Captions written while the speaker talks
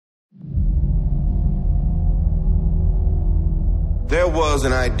There was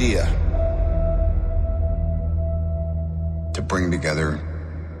an idea to bring together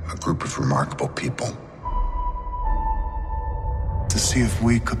a group of remarkable people. To see if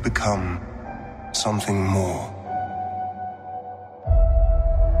we could become something more.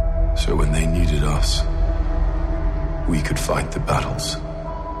 So when they needed us, we could fight the battles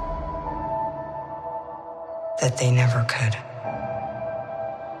that they never could.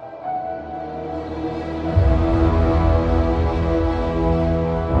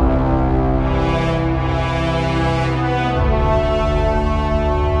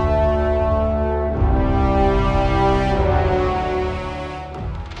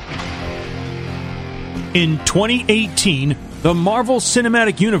 In 2018, the Marvel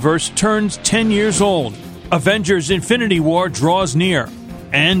Cinematic Universe turns 10 years old. Avengers Infinity War draws near.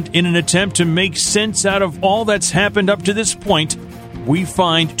 And in an attempt to make sense out of all that's happened up to this point, we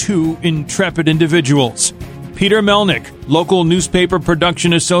find two intrepid individuals. Peter Melnick, local newspaper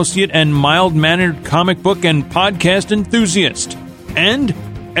production associate and mild-mannered comic book and podcast enthusiast. And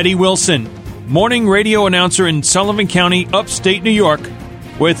Eddie Wilson, morning radio announcer in Sullivan County, upstate New York,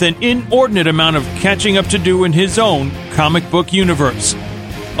 with an inordinate amount of catching up to do in his own comic book universe.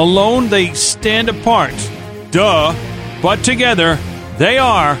 Alone, they stand apart. Duh. But together, they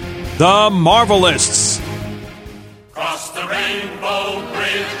are the Marvelists. Cross the rainbow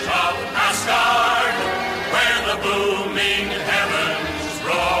bridge of Asgard, where the booming heavens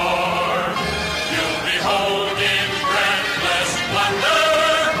roar. You'll behold in breathless wonder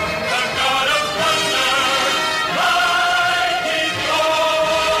the god of thunder, mighty Thor.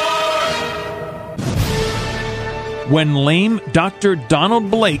 When lame Dr. Donald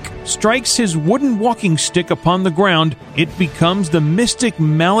Blake strikes his wooden walking stick upon the ground, it becomes the mystic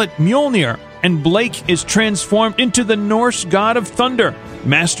mallet Mjolnir, and Blake is transformed into the Norse god of thunder,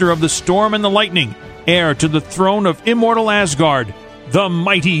 master of the storm and the lightning, heir to the throne of immortal Asgard, the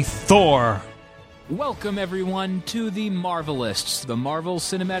mighty Thor. Welcome, everyone, to the Marvelists, the Marvel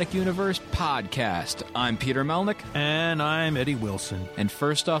Cinematic Universe podcast. I'm Peter Melnick. And I'm Eddie Wilson. And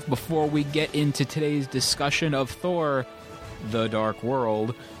first off, before we get into today's discussion of Thor, The Dark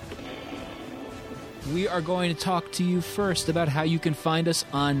World, we are going to talk to you first about how you can find us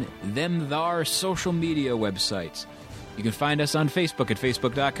on them thar social media websites. You can find us on Facebook at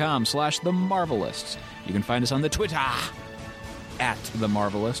facebook.com/The Marvelists. You can find us on the Twitter at The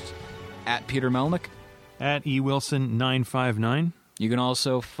Marvelists. At Peter Melnick. At eWilson959. You can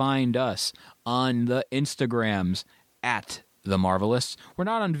also find us on the Instagrams at The Marvelists. We're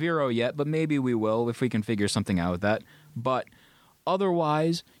not on Vero yet, but maybe we will if we can figure something out with that. But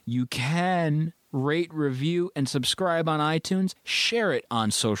otherwise, you can rate, review, and subscribe on iTunes. Share it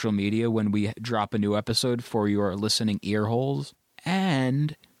on social media when we drop a new episode for your listening ear holes.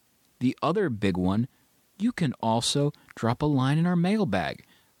 And the other big one, you can also drop a line in our mailbag.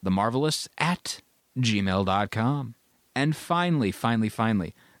 TheMarvelists at gmail.com. And finally,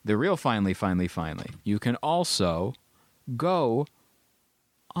 the real finally, you can also go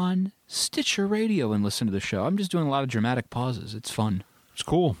on Stitcher Radio and listen to the show. I'm just doing a lot of dramatic pauses. It's fun. It's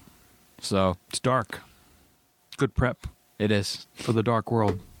cool. So it's dark. Good prep. It is. For the dark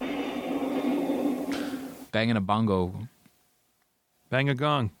world. Banging a bongo. Bang a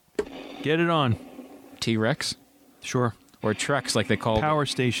gong. Get it on. T-Rex? Sure. Or Trex, like they called it. Power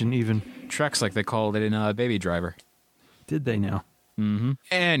station, even. Trex, like they called it in Baby Driver. Did they now? Mm-hmm.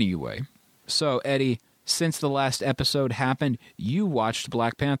 Anyway, so Eddie, since the last episode happened, you watched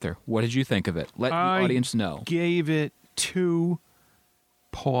Black Panther. What did you think of it? Let the audience know. Gave it 2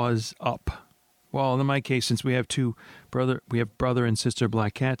 paws up. Well, in my case, since we have brother and sister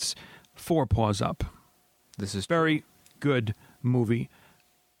Black Cats, 4 paws up. This is very good movie.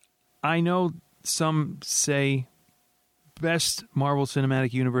 I know some say best Marvel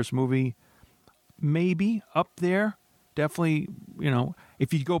Cinematic Universe movie, maybe up there. Definitely,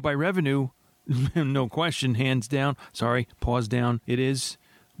 if you go by revenue, no question, hands down. Sorry, paws down. It is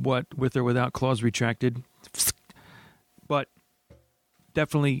what, with or without claws retracted. But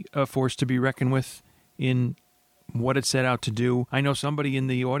definitely a force to be reckoned with in what it set out to do. I know somebody in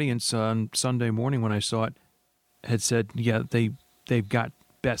the audience on Sunday morning when I saw it had said, yeah, they've got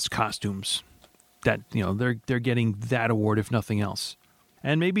best costumes. That, they're getting that award, if nothing else.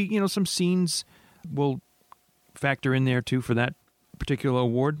 And maybe, some scenes will factor in there, too, for that particular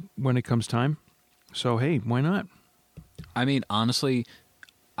award when it comes time. So, hey, why not? I mean, honestly,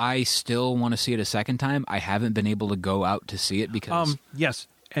 I still want to see it a second time. I haven't been able to go out to see it because... Yes,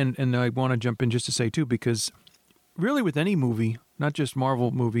 and I want to jump in just to say, too, because really with any movie, not just Marvel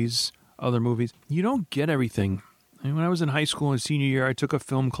movies, other movies, you don't get everything. I mean, when I was in high school in senior year, I took a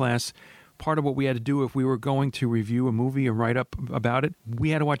film class part of what we had to do if we were going to review a movie and write up about it.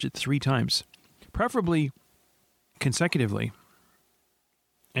 We had to watch it 3 times, preferably consecutively.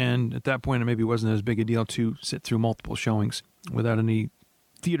 And at that point, it maybe wasn't as big a deal to sit through multiple showings without any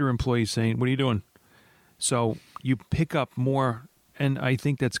theater employees saying, "What are you doing?" So you pick up more, and I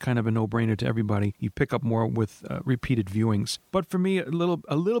think that's kind of a no-brainer to everybody. You pick up more with repeated viewings. But for me, a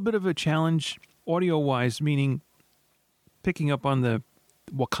little bit of a challenge audio-wise, meaning picking up on the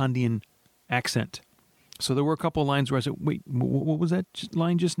Wakandian accent. So there were a couple of lines where I said, "Wait, what was that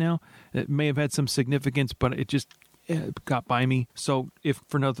line just now?" It may have had some significance, but it just got by me. So if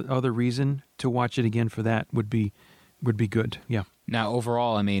for no other reason, to watch it again for that would be good. Yeah. Now,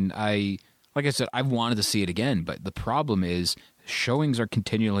 overall, I mean, like I said, I've wanted to see it again, but the problem is showings are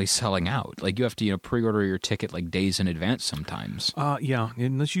continually selling out. Like, you have to, pre-order your ticket like days in advance sometimes. Yeah,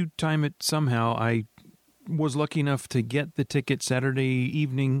 unless you time it somehow. I was lucky enough to get the ticket Saturday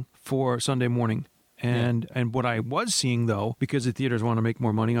evening for Sunday morning. And what I was seeing, though, because the theaters want to make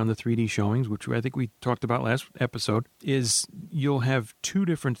more money on the 3D showings, which I think we talked about last episode, is you'll have 2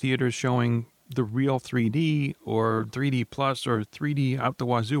 different theaters showing the real 3D or 3D plus or 3D out the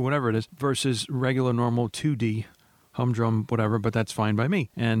wazoo, whatever it is, versus regular normal 2D, humdrum, whatever, but that's fine by me.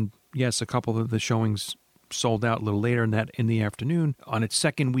 And yes, a couple of the showings sold out a little later in the afternoon. On its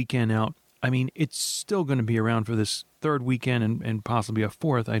second weekend out, I mean, it's still going to be around for this third weekend and possibly a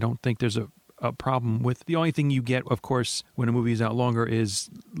fourth. I don't think there's a problem with. The only thing you get, of course, when a movie is out longer is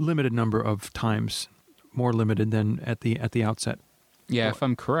limited number of times, more limited than at the outset. Yeah, if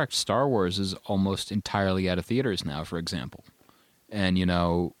I'm correct, Star Wars is almost entirely out of theaters now, for example. And,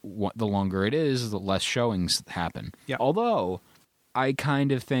 the longer it is, the less showings happen. Yeah. Although, I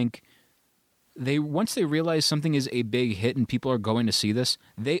kind of think once they realize something is a big hit and people are going to see this,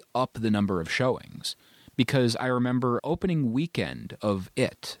 they up the number of showings. Because I remember opening weekend of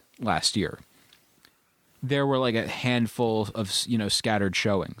It last year, there were like a handful of, scattered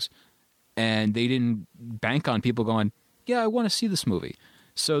showings. And they didn't bank on people going, "Yeah, I want to see this movie."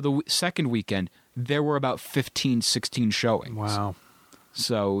 So the second weekend, there were about 15, 16 showings. Wow.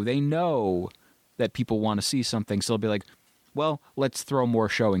 So they know that people want to see something. So they'll be like, well, let's throw more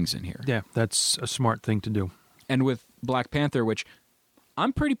showings in here. Yeah, that's a smart thing to do. And with Black Panther, which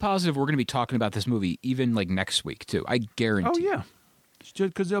I'm pretty positive we're going to be talking about this movie even like next week, too. I guarantee. Oh, yeah.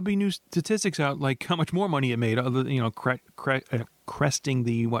 Because there'll be new statistics out, like how much more money it made, cresting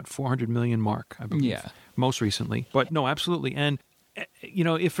the, 400 million mark, I believe, most recently. But no, absolutely. And,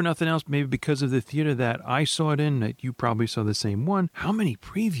 if for nothing else, maybe because of the theater that I saw it in, that you probably saw the same one, how many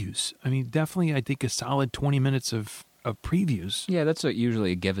previews? I mean, definitely, I think a solid 20 minutes of previews. Yeah, that's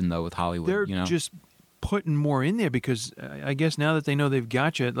usually a given, though, with Hollywood. They're just putting more in there because I guess now that they know they've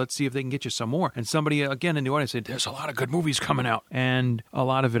got you, let's see if they can get you some more. And somebody, again, in the audience said, there's a lot of good movies coming out. And a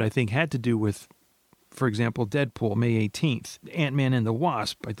lot of it, I think, had to do with, for example, Deadpool, May 18th. Ant-Man and the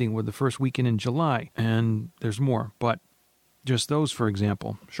Wasp, I think, were the first weekend in July. And there's more. But just those, for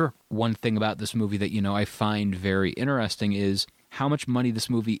example. Sure. One thing about this movie that, I find very interesting is how much money this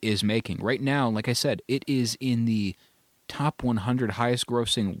movie is making. Right now, like I said, it is in the top 100 highest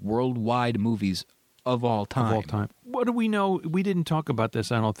grossing worldwide movies of all time. What do we know? We didn't talk about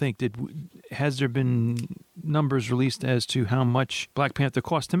this, I don't think. Has there been numbers released as to how much Black Panther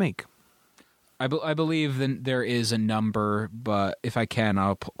cost to make? I believe that there is a number, but if I can,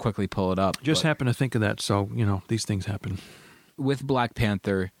 I'll quickly pull it up. Just happen to think of that, so, these things happen. With Black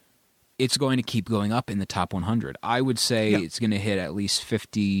Panther, it's going to keep going up in the top 100. I would say it's going to hit at least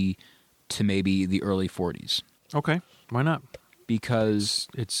 50 to maybe the early 40s. Okay, why not? Because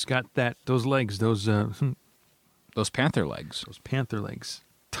it's got those legs, those panther legs. Those panther legs.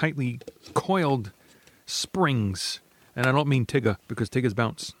 Tightly coiled springs. And I don't mean Tigger, because Tiggers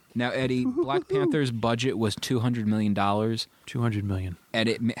bounce. Now, Eddie, Black Panther's budget was $200 million. $200 million. And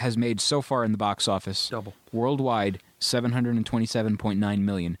it has made so far in the box office, double. Worldwide, $727.9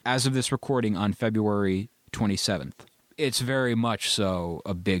 million. As of this recording on February 27th. It's very much so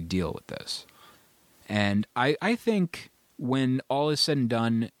a big deal with this. And I think when all is said and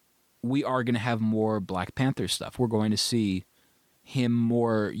done, we are going to have more Black Panther stuff. We're going to see him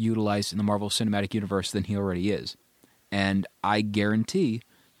more utilized in the Marvel Cinematic Universe than he already is. And I guarantee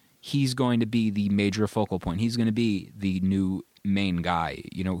he's going to be the major focal point. He's going to be the new main guy.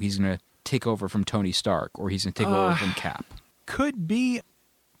 He's going to take over from Tony Stark, or he's going to take over from Cap. Could be.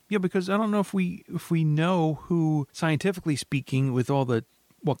 Yeah, because I don't know if we know who, scientifically speaking, with all the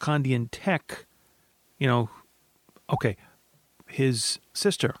Wakandian tech, okay, his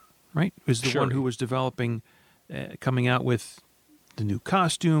sister, right, is the one who was developing, coming out with the new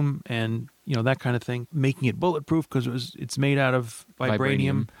costume and, that kind of thing, making it bulletproof because it's made out of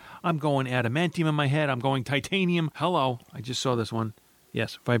vibranium. I'm going adamantium in my head. I'm going titanium. Hello. I just saw this one.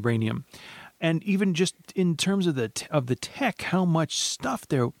 Yes, vibranium. And even just in terms of the tech, how much stuff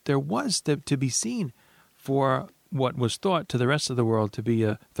there was to be seen for what was thought to the rest of the world to be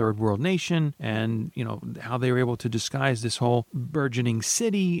a third world nation, and how they were able to disguise this whole burgeoning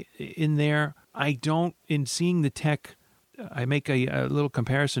city in there. In seeing the tech, I make a little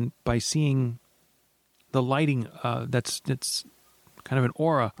comparison by seeing the lighting that's kind of an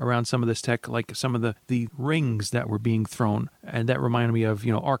aura around some of this tech, like some of the rings that were being thrown, and that reminded me of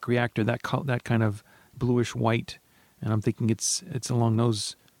arc reactor, that kind of bluish white, and I'm thinking it's along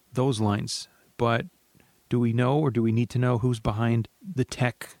those lines. But do we know, or do we need to know who's behind the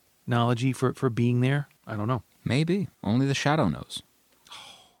technology for being there? I don't know. Maybe only the Shadow knows.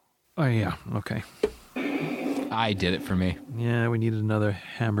 Oh yeah, okay. I did it for me. Yeah, we needed another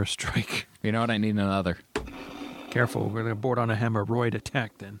hammer strike. You know what? I need another. Careful, we're going to board on a hemorrhoid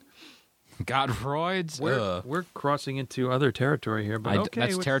attack then. Godroids? We're crossing into other territory here, but okay.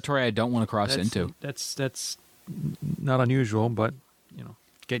 That's territory I don't want to cross into. That's not unusual, but,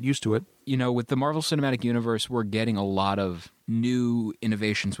 get used to it. With the Marvel Cinematic Universe, we're getting a lot of new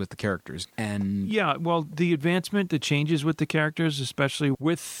innovations with the characters. And yeah, well, the advancement, the changes with the characters, especially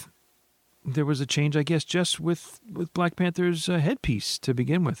there was a change, I guess, just with Black Panther's headpiece to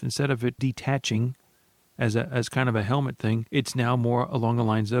begin with. Instead of it detaching as kind of a helmet thing, it's now more along the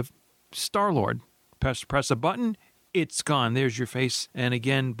lines of Star-Lord. Press a button, it's gone. There's your face. And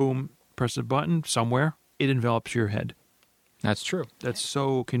again, boom, press a button somewhere, it envelops your head. That's true. That's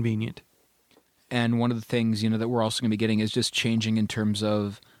so convenient. And one of the things, that we're also going to be getting is just changing in terms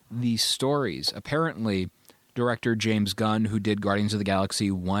of the stories. Apparently, director James Gunn, who did Guardians of the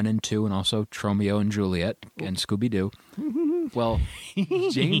Galaxy 1 and 2, and also Romeo and Juliet and Scooby-Doo. Well,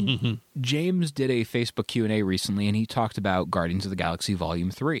 James did a Facebook Q&A recently, and he talked about Guardians of the Galaxy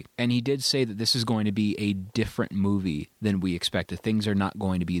Volume 3. And he did say that this is going to be a different movie than we expected. Things are not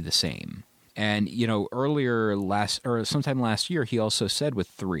going to be the same. And, sometime last year, he also said with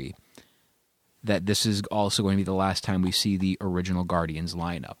 3 that this is also going to be the last time we see the original Guardians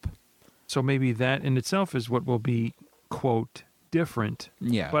lineup. So maybe that in itself is what will be, quote, different.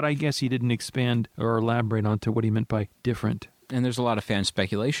 Yeah. But I guess he didn't expand or elaborate onto what he meant by different. And there's a lot of fan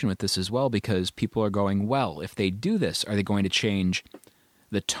speculation with this as well, because people are going, well, if they do this, are they going to change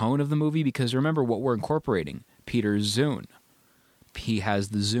the tone of the movie? Because remember what we're incorporating, Peter's Zune. He has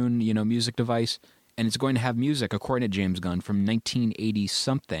the Zune, music device, and it's going to have music, according to James Gunn, from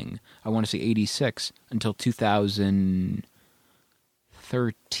 1980-something, I want to say 86, until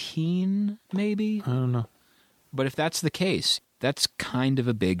 2013, maybe? I don't know. But if that's the case, that's kind of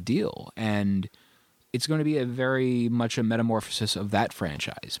a big deal, and it's going to be very much a metamorphosis of that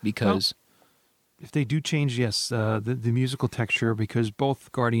franchise, because... Well, if they do change, yes, the musical texture, because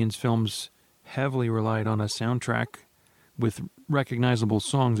both Guardians films heavily relied on a soundtrack with recognizable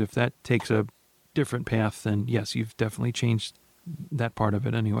songs. If that takes a different path, then yes, you've definitely changed that part of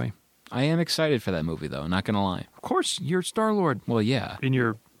it anyway. I am excited for that movie, though, not going to lie. Of course, you're Star-Lord. Well, yeah. In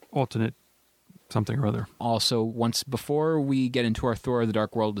your alternate something or other. Also, before we get into our Thor: The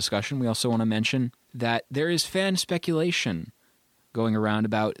Dark World discussion, we also want to mention that there is fan speculation going around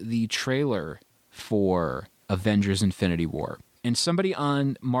about the trailer for Avengers: Infinity War. And somebody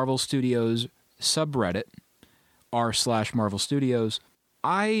on Marvel Studios subreddit, r/Marvel Studios,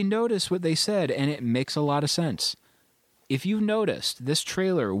 I noticed what they said, and it makes a lot of sense. If you've noticed, this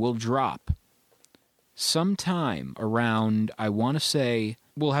trailer will drop sometime around, I want to say,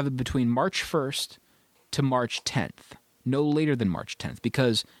 we'll have it between March 1st to March 10th. No later than March 10th,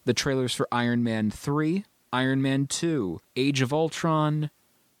 because the trailers for Iron Man 3, Iron Man 2, Age of Ultron,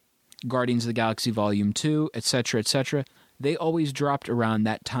 Guardians of the Galaxy Volume 2, etc., they always dropped around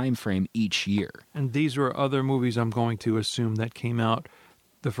that time frame each year. And these were other movies, I'm going to assume, that came out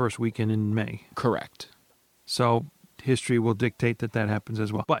the first weekend in May. Correct. So history will dictate that happens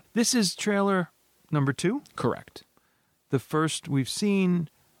as well. But this is trailer number 2? Correct. The first we've seen,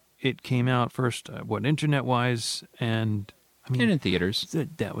 it came out first, internet-wise, and... and in theaters.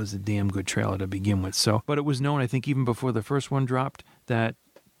 That was a damn good trailer to begin with. So, but it was known, I think, even before the first one dropped, that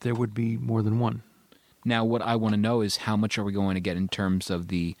there would be more than one. Now, what I want to know is how much are we going to get in terms of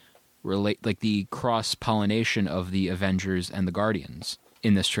the cross-pollination of the Avengers and the Guardians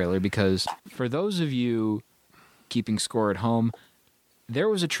in this trailer, because for those of you keeping score at home, there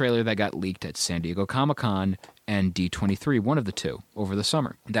was a trailer that got leaked at San Diego Comic-Con and D23, one of the two, over the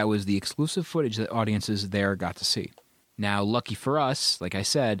summer. That was the exclusive footage that audiences there got to see. Now, lucky for us, like I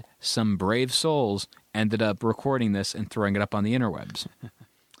said, some brave souls ended up recording this and throwing it up on the interwebs.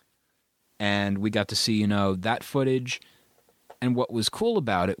 And we got to see, that footage. And what was cool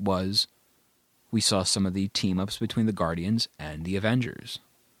about it was we saw some of the team-ups between the Guardians and the Avengers.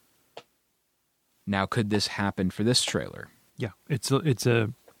 Now, could this happen for this trailer? Yeah, it's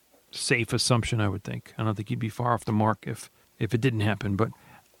a safe assumption, I would think. I don't think you'd be far off the mark if it didn't happen. But,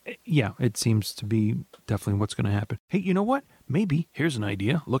 yeah, it seems to be definitely what's going to happen. Hey, you know what? Maybe, here's an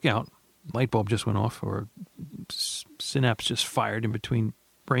idea. Look out. Light bulb just went off, or synapse just fired in between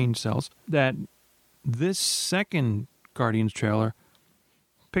brain cells. That this second Guardians trailer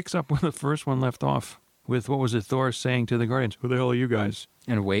picks up where the first one left off with, what was it, Thor saying to the Guardians, "Who the hell are you guys?"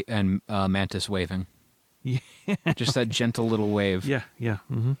 And Mantis waving. Yeah. Just that gentle little wave. Yeah.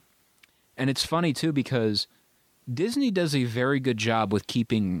 Mm-hmm. And it's funny, too, because Disney does a very good job with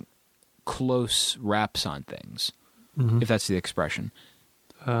keeping close wraps on things, if that's the expression.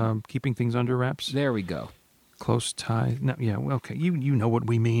 Keeping things under wraps? There we go. Close tie. No, yeah, well, okay. You know what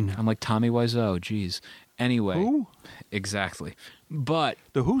we mean. I'm like Tommy Wiseau, geez. Anyway. Who? Exactly. But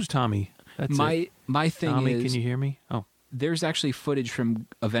the Who's Tommy? That's my thing Tommy, is... can you hear me? Oh. There's actually footage from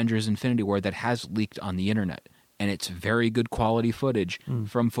Avengers Infinity War that has leaked on the internet. And it's very good quality footage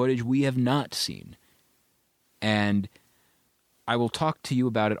from footage we have not seen. And I will talk to you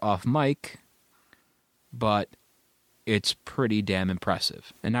about it off mic, but it's pretty damn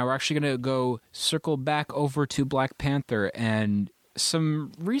impressive. And now we're actually going to circle back over to Black Panther, and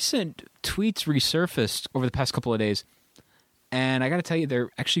some recent tweets resurfaced over the past couple of days. And I got to tell you, they're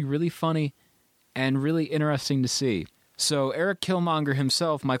actually really funny and really interesting to see. So Eric Killmonger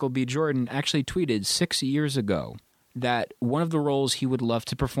himself, Michael B. Jordan, actually tweeted 6 years ago that one of the roles he would love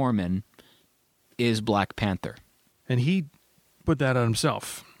to perform in is Black Panther. And he put that on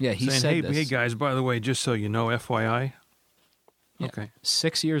himself. Yeah, he saying, said hey, hey guys, by the way, just so you know, FYI. Yeah, okay.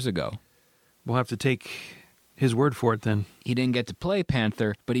 6 years ago. We'll have to take his word for it then. He didn't get to play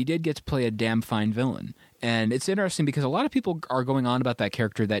Panther, but he did get to play a damn fine villain. And it's interesting because a lot of people are going on about that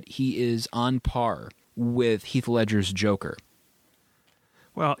character that he is on par with Heath Ledger's Joker.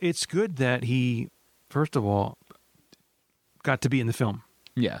 Well, it's good that he, first of all, got to be in the film.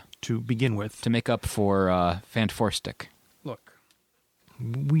 Yeah. To begin with. To make up for Fantastic. Look,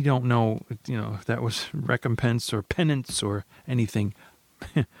 we don't know, if that was recompense or penance or anything,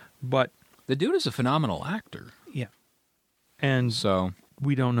 but... The dude is a phenomenal actor. Yeah. And so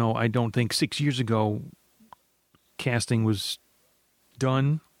we don't know. I don't think 6 years ago casting was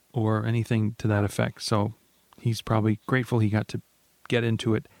done or anything to that effect. So he's probably grateful he got to get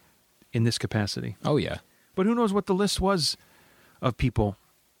into it in this capacity. Oh, yeah. But who knows what the list was of people.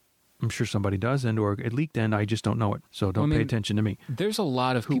 I'm sure somebody does, or it leaked, and I just don't know it. So don't pay attention to me. There's a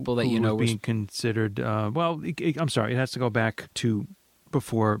lot of people that were being considered. I'm sorry, it has to go back to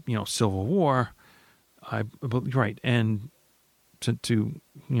before Civil War. Right, and to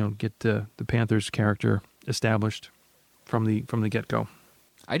get the Panthers character established from the get-go.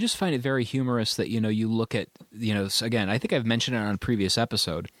 I just find it very humorous that, you look at, again, I think I've mentioned it on a previous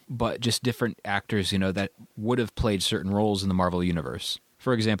episode, but just different actors, that would have played certain roles in the Marvel Universe.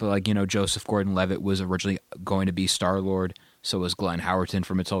 For example, like, Joseph Gordon-Levitt was originally going to be Star-Lord, so was Glenn Howerton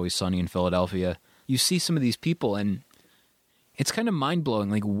from It's Always Sunny in Philadelphia. You see some of these people, and it's kind of mind-blowing,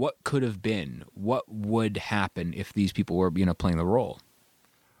 like, what could have been? What would happen if these people were, playing the role?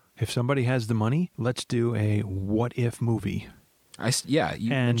 If somebody has the money, let's do a what-if movie. You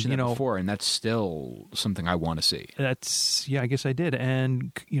mentioned that before, and that's still something I want to see. I guess I did.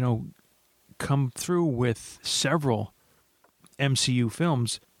 And, come through with several MCU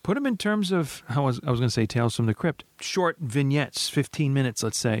films, put them in terms of, I was going to say Tales from the Crypt, short vignettes, 15 minutes,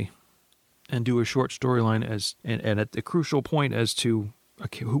 let's say, and do a short storyline and at the crucial point as to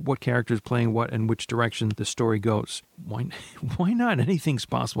what character is playing what and which direction the story goes. Why not? Anything's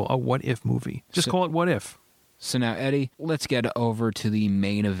possible. A what-if movie. Just call it What If. So now, Eddie, let's get over to the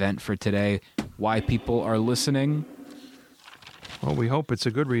main event for today. Why people are listening. Well, we hope it's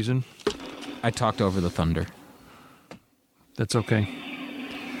a good reason. I talked over the thunder. That's okay.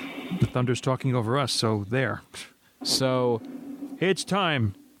 The thunder's talking over us, so there. So, it's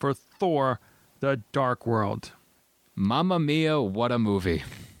time for Thor, The Dark World. Mamma mia, what a movie.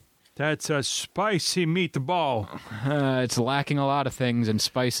 That's a spicy meatball. It's lacking a lot of things, and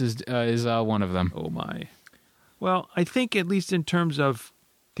spice is one of them. Oh, my. Well, I think at least in terms of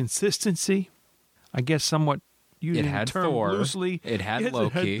consistency, I guess somewhat using it had the term Thor. Loosely. It had yes,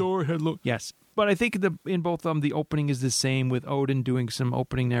 Loki. It had Thor, it had Loki. Yes. But I think in both of them, the opening is the same with Odin doing some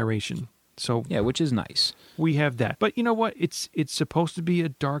opening narration. So Yeah, which is nice. we have that. But you know what? It's supposed to be a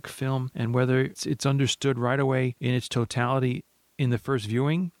dark film, and whether it's understood right away in its totality in the first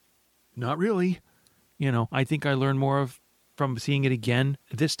viewing, not really. I think I learned more from seeing it again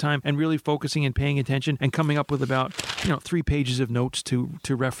this time and really focusing and paying attention and coming up with about 3 pages of notes to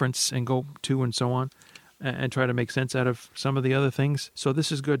reference and go to and so on, and try to make sense out of some of the other things. So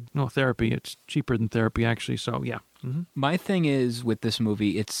this is good. Therapy. It's cheaper than therapy, actually. So yeah. Mm-hmm. My thing is with this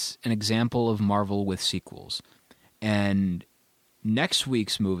movie, it's an example of Marvel with sequels. And next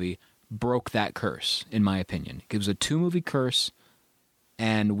week's movie broke that curse, in my opinion. It was a 2-movie curse,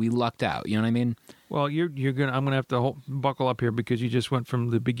 and we lucked out. You know what I mean? Well, I'm gonna have to buckle up here because you just went from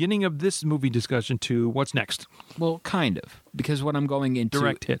the beginning of this movie discussion to what's next. Well, kind of, because what I'm going into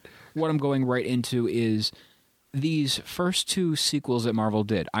direct hit. What I'm going right into is these first 2 sequels that Marvel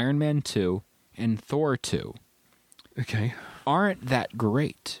did, Iron Man 2 and Thor 2. Okay. Aren't that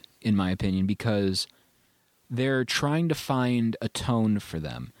great, in my opinion, because they're trying to find a tone for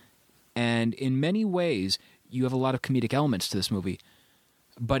them. And in many ways, you have a lot of comedic elements to this movie,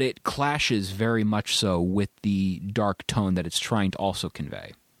 but it clashes very much so with the dark tone that it's trying to also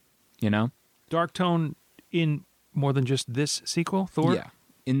convey. Dark tone in more than just this sequel, Thor? Yeah,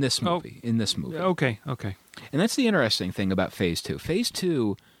 in this movie. Okay. And that's the interesting thing about Phase 2. Phase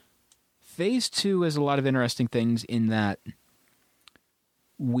 2 has a lot of interesting things in that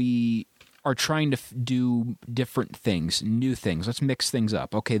we are trying to do different things, new things. Let's mix things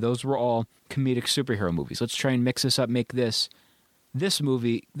up. Okay, those were all comedic superhero movies. Let's try and mix this up, make this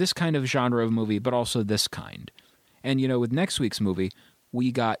movie, this kind of genre of movie, but also this kind. And, with next week's movie,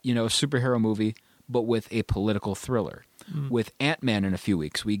 we got, a superhero movie, but with a political thriller. With Ant-Man in a few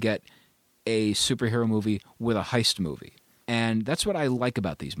weeks, we get a superhero movie with a heist movie. And that's what I like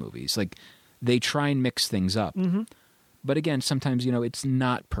about these movies. Like, they try and mix things up. Mm-hmm. But again, sometimes, it's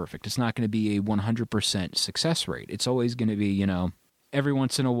not perfect. It's not going to be a 100% success rate. It's always going to be, every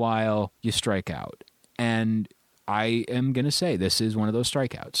once in a while, you strike out. And I am going to say this is one of those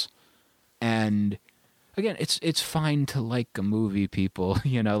strikeouts. And again, it's fine to like a movie, people.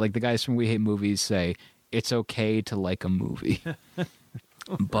 Like the guys from We Hate Movies say, it's okay to like a movie.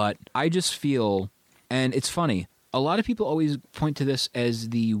 But I just feel, and it's funny, a lot of people always point to this as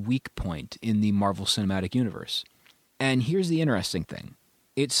the weak point in the Marvel Cinematic Universe. And here's the interesting thing.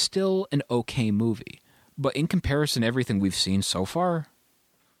 It's still an okay movie. But in comparison to everything we've seen so far,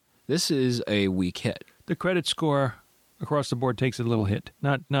 this is a weak hit. The credit score across the board takes a little hit.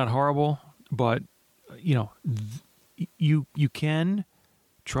 Not horrible, but, you can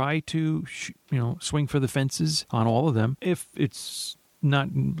try to, swing for the fences on all of them. If it's not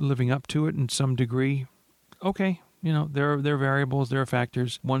living up to it in some degree, okay, there are variables, there are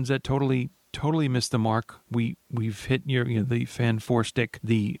factors, ones that totally miss the mark. We've hit the Fan 4 stick,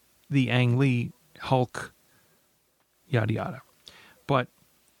 the Ang Lee Hulk, yada yada. But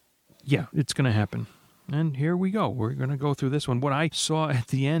yeah, it's going to happen. And here we go. We're going to go through this one. What I saw at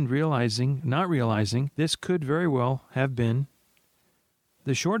the end, not realizing, this could very well have been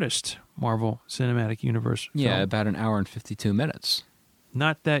the shortest Marvel Cinematic Universe film. Yeah, about an hour and 52 minutes.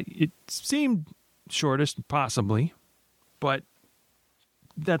 Not that it seemed shortest, possibly, but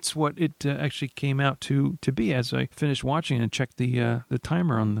that's what it actually came out to be as I finished watching and checked the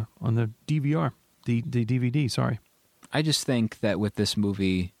timer on the DVR, the DVD. Sorry. I just think that with this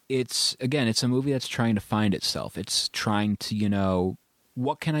movie, it's a movie that's trying to find itself. It's trying to,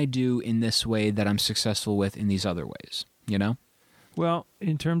 what can I do in this way that I'm successful with in these other ways, Well,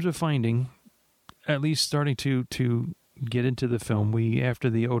 in terms of finding, at least starting to get into the film, we, after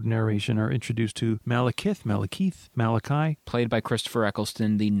the ode narration, are introduced to Malachi, played by Christopher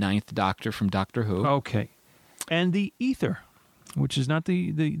Eccleston, the 9th Doctor from Doctor Who. Okay. And the Ether, which is not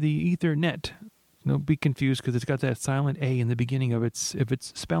the Ethernet. Don't be confused because it's got that silent A in the beginning of its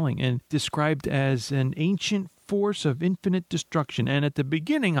spelling, and described as an ancient force of infinite destruction. And at the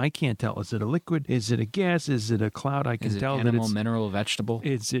beginning, I can't tell. Is it a liquid? Is it a gas? Is it a cloud? I can tell animal, that it's mineral, vegetable.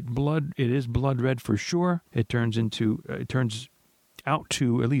 Is it blood? It is blood red for sure. It turns out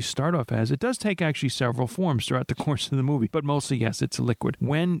to at least start off as. It does take actually several forms throughout the course of the movie, but mostly, yes, it's a liquid.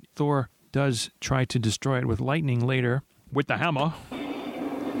 When Thor does try to destroy it with lightning later with the hammer,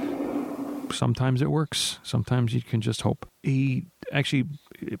 sometimes it works. Sometimes you can just hope. He actually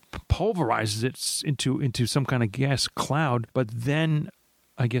pulverizes it into some kind of gas cloud, but then,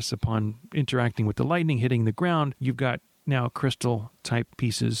 I guess upon interacting with the lightning hitting the ground, you've got now crystal-type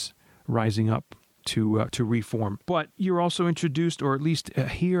pieces rising up to reform. But you're also introduced, or at least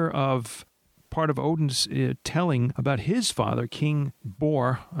hear of part of Odin's telling about his father, King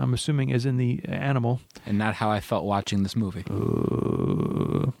Bor, I'm assuming as in the animal. And not how I felt watching this movie.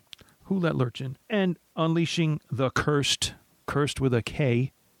 Who Let Lurch In? And unleashing the cursed with a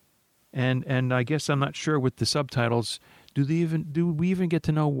K. And I guess I'm not sure with the subtitles. Do we even get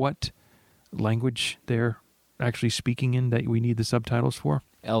to know what language they're actually speaking in that we need the subtitles for?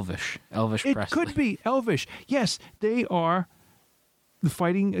 Elvish It Presley. could be Elvish. Yes, they are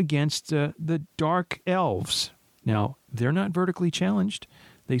fighting against the dark elves. Now, they're not vertically challenged.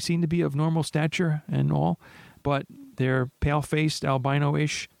 They seem to be of normal stature and all, but they're pale-faced,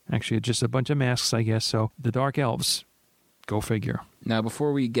 albino-ish. Actually, just a bunch of masks, I guess. So the dark elves, go figure. Now,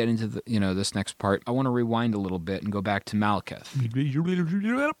 before we get into this next part, I want to rewind a little bit and go back to Malekith,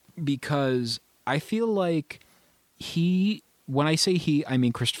 because I feel like when I say he, I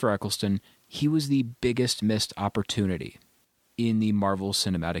mean Christopher Eccleston. He was the biggest missed opportunity in the Marvel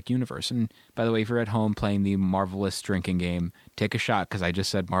Cinematic Universe. And by the way, if you're at home playing the Marvelous drinking game, take a shot, because I just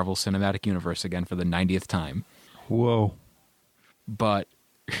said Marvel Cinematic Universe again for the 90th time. Whoa. But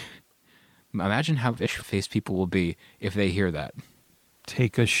imagine how fish-faced people will be if they hear that.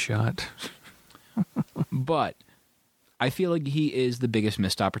 Take a shot. But I feel like he is the biggest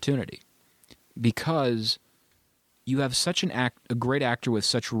missed opportunity, because you have such a great actor with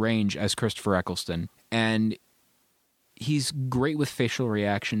such range as Christopher Eccleston, and he's great with facial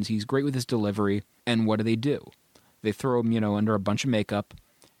reactions. He's great with his delivery. And what do? They throw him, under a bunch of makeup,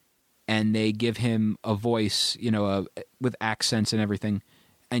 and they give him a voice, with accents and everything,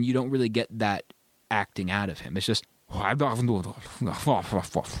 and you don't really get that acting out of him. It's just, it's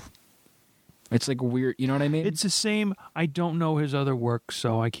like weird, you know what I mean? It's the same. I don't know his other work,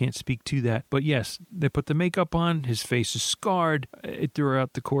 so I can't speak to that. But yes, they put the makeup on. His face is scarred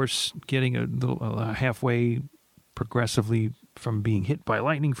throughout the course, getting a little halfway progressively from being hit by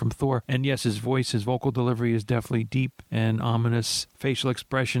lightning from Thor. And yes, his vocal delivery is definitely deep and ominous. Facial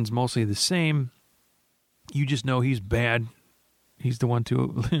expressions mostly the same. You just know he's bad. He's the one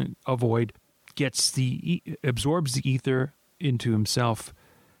to avoid. Absorbs the ether into himself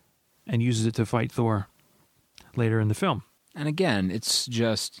and uses it to fight Thor later in the film. And again, it's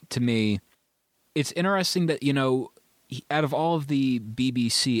just, to me, it's interesting that, out of all of the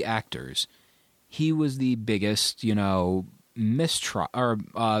BBC actors, he was the biggest,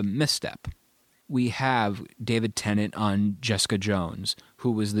 misstep. We have David Tennant on Jessica Jones,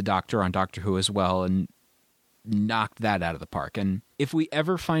 who was the Doctor on Doctor Who as well, and knocked that out of the park. And if we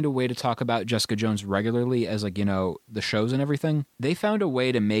ever find a way to talk about Jessica Jones regularly as, the shows and everything, they found a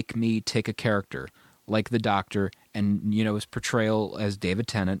way to make me take a character like the Doctor and, his portrayal as David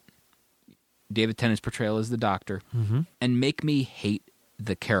Tennant's portrayal as the Doctor, and make me hate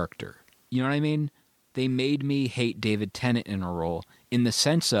the character. You know what I mean? They made me hate David Tennant in a role in the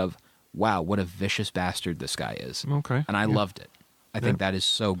sense of, wow, what a vicious bastard this guy is. Okay. And I loved it. I think that is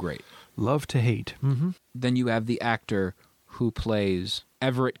so great. Love to hate. Mm-hmm. Then you have the actor who plays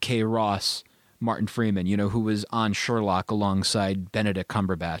Everett K. Ross, Martin Freeman, who was on Sherlock alongside Benedict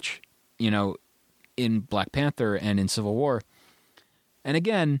Cumberbatch, in Black Panther and in Civil War. And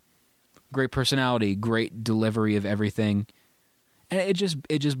again, great personality, great delivery of everything. And it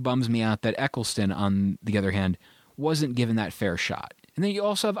just bums me out that Eccleston, on the other hand, wasn't given that fair shot. And then you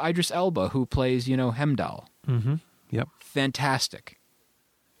also have Idris Elba, who plays, Hemdall. Mm-hmm. Yep. Fantastic.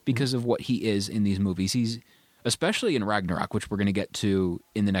 Because of what he is in these movies. He's, especially in Ragnarok, which we're going to get to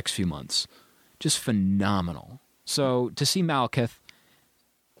in the next few months, just phenomenal. So to see Malekith,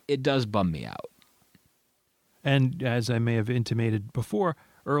 it does bum me out. And as I may have intimated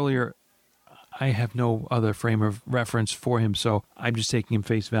earlier, I have no other frame of reference for him, so I'm just taking him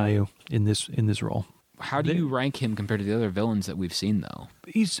face value in this role. How do you rank him compared to the other villains that we've seen, though?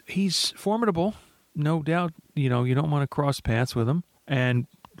 He's formidable, no doubt. You don't want to cross paths with him, and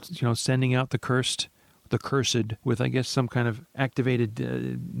sending out the cursed with, I guess, some kind of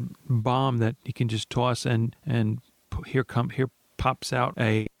activated bomb that he can just toss, and here pops out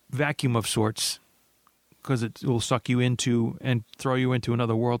a vacuum of sorts, because it will suck you into and throw you into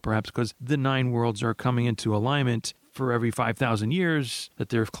another world, perhaps, because the 9 worlds are coming into alignment for every 5,000 years, that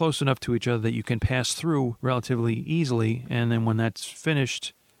they're close enough to each other that you can pass through relatively easily, and then when that's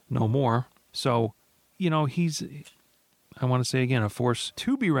finished, no more. So, he's, I want to say again, a force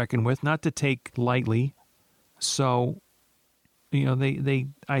to be reckoned with, not to take lightly. So, they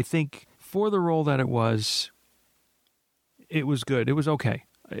I think for the role that it was good. It was okay.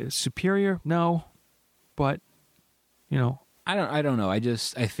 Superior? No. But, I don't know. I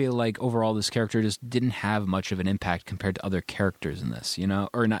feel like overall this character just didn't have much of an impact compared to other characters in this,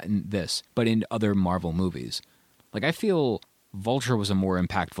 or not in this, but in other Marvel movies. Like, I feel Vulture was a more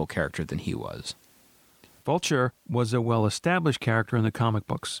impactful character than he was. Vulture was a well-established character in the comic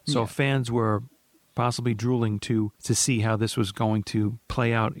books, so fans were possibly drooling to see how this was going to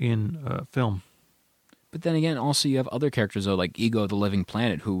play out in film. But then again, also you have other characters, though, like Ego the Living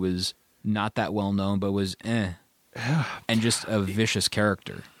Planet, who was not that well known, but was and just a vicious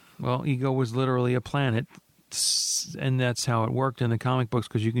character. Well, Ego was literally a planet, and that's how it worked in the comic books,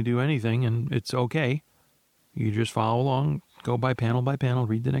 because you can do anything, and it's okay. You just follow along, go by panel,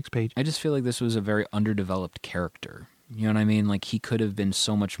 read the next page. I just feel like this was a very underdeveloped character. You know what I mean? Like, he could have been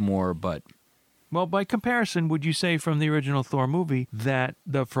so much more, but... Well, by comparison, would you say from the original Thor movie that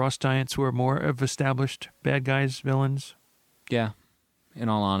the Frost Giants were more of established bad guys, villains? Yeah. In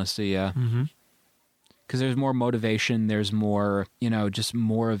all honesty, yeah. Mm-hmm. Because there's more motivation, there's more, just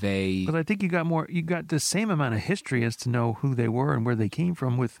more of a... But I think you got the same amount of history as to know who they were and where they came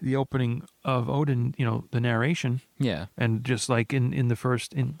from with the opening of Odin, the narration. Yeah. And just like in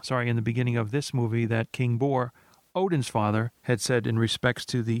the beginning of this movie, that King Bor, Odin's father, had said in respects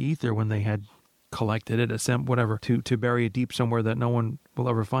to the ether when they had collected it, to bury it deep somewhere that no one will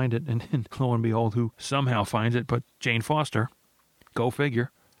ever find it, and lo and behold, who somehow finds it, but Jane Foster. Go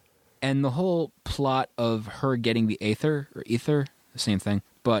figure. And the whole plot of her getting the ether, the same thing,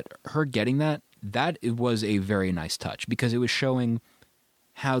 but her getting that was a very nice touch, because it was showing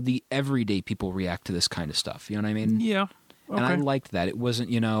how the everyday people react to this kind of stuff. You know what I mean? Yeah. Okay. And I liked that. It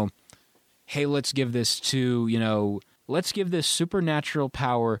wasn't, hey, let's give this supernatural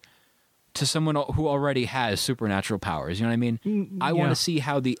power to someone who already has supernatural powers. You know what I mean? I want to see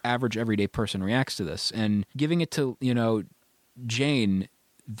how the average everyday person reacts to this. And giving it to, Jane,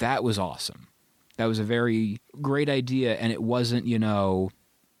 that was awesome. That was a very great idea, and it wasn't,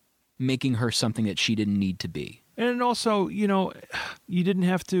 making her something that she didn't need to be. And also, you didn't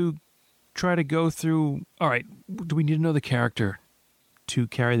have to try to go through, all right, do we need to know the character to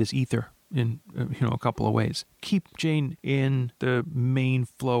carry this ether in, a couple of ways? Keep Jane in the main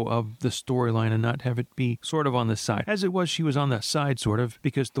flow of the storyline and not have it be sort of on the side. As it was, she was on the side, sort of,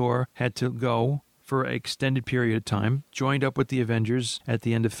 because Thor had to go for an extended period of time, joined up with the Avengers at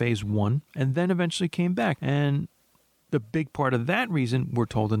the end of Phase 1, and then eventually came back. And the big part of that reason, we're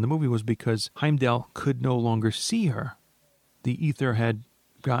told in the movie, was because Heimdall could no longer see her. The ether had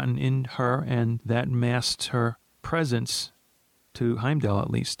gotten in her, and that masked her presence to Heimdall, at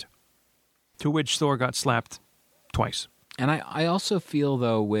least. To which Thor got slapped twice. And I also feel,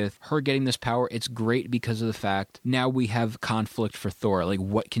 though, with her getting this power, it's great because of the fact now we have conflict for Thor. Like,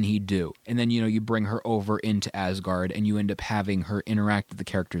 what can he do? And then, you bring her over into Asgard, and you end up having her interact with the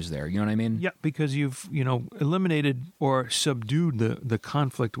characters there. You know what I mean? Yeah, because you've, eliminated or subdued the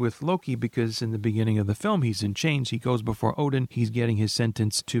conflict with Loki, because in the beginning of the film, he's in chains. He goes before Odin. He's getting his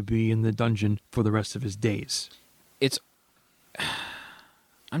sentence to be in the dungeon for the rest of his days.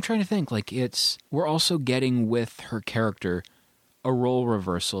 I'm trying to think, we're also getting with her character a role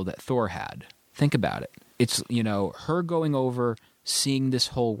reversal that Thor had. Think about it. It's, her going over, seeing this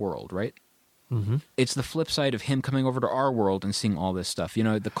whole world, right? Mm-hmm. It's the flip side of him coming over to our world and seeing all this stuff,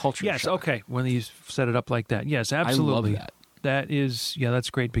 the culture Yes, shock. okay, when you set it up like that. Yes, absolutely. I love that. That is, that's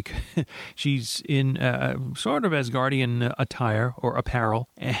great, because she's in sort of Asgardian attire or apparel,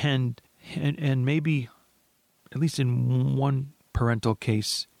 and maybe, at least in one parental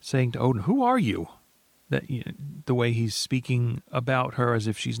case, saying to Odin, "Who are you?" That the way he's speaking about her as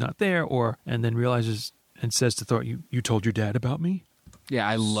if she's not there, and then realizes and says to Thor, "You told your dad about me." Yeah,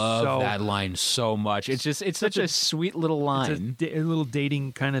 I love that line so much. It's such a sweet little line. It's a little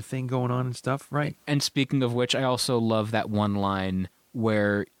dating kind of thing going on and stuff, right? And speaking of which, I also love that one line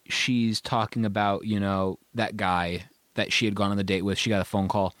where she's talking about that guy that she had gone on the date with. She got a phone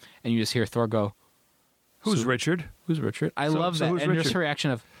call, and you just hear Thor go, "Who's Richard? Who's Richard?" I love that. And just her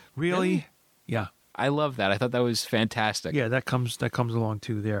reaction of, Really? Yeah. I love that. I thought that was fantastic. Yeah, that comes along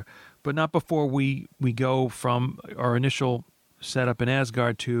too there. But not before we go from our initial setup in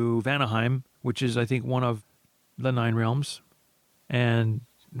Asgard to Vanaheim, which is, I think, one of the 9 realms. And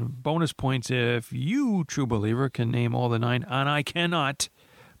bonus points if you, true believer, can name all the 9, and I cannot.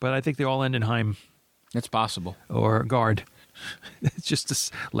 But I think they all end in Heim. It's possible. Or Guard. It's just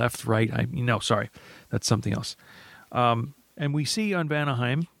this left, right. Sorry. That's something else. And we see on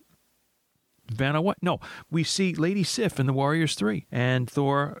Vanaheim, we see Lady Sif in the Warriors 3, and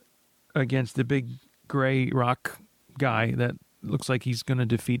Thor against the big gray rock guy that looks like he's going to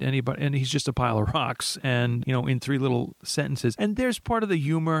defeat anybody, and he's just a pile of rocks, and, in 3 little sentences. And there's part of the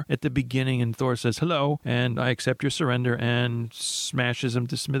humor at the beginning, and Thor says, "Hello, and I accept your surrender," and smashes him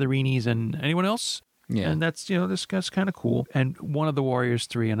to smithereens. And anyone else? Yeah. And that's, this guy's kind of cool. And one of the Warriors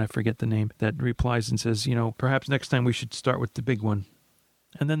 3, and I forget the name, that replies and says, perhaps next time we should start with the big one.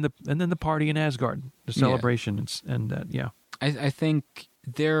 And then the party in Asgard, the celebration, and that, yeah. I think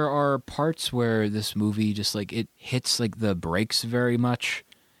there are parts where this movie just like it hits like the brakes very much,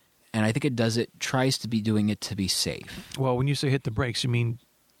 and I think tries to be doing it to be safe. Well, when you say hit the brakes, you mean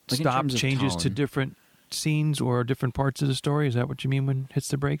Like in stop terms of changes to tone. different scenes or different parts of the story? Is that what you mean when hits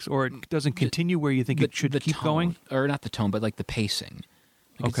the brakes? Or it doesn't continue where you think it should keep tone, going? or not the tone, but like the pacing.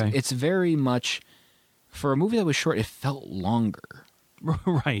 Like Okay. it's very much for a movie that was short. It felt longer.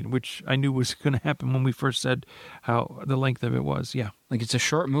 Right, which I knew was going to happen when we first said how the length of it was. Yeah. Like it's a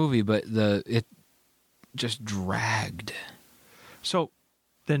short movie, but it just dragged. So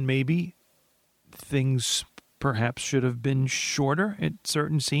then maybe things perhaps should have been shorter at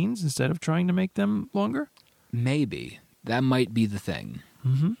certain scenes instead of trying to make them longer? Maybe that might be the thing.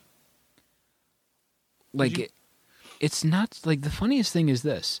 Mm-hmm. Like it's not like the funniest thing is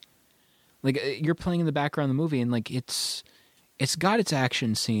this. Like you're playing in the background of the movie, and like it's got its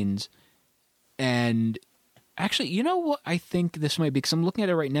action scenes, and actually, you know what I think this might be, because I'm looking at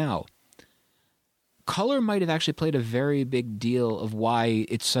it right now. Color might have actually played a very big deal of why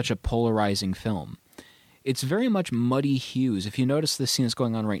it's such a polarizing film. It's very much muddy hues. If you notice the scene that's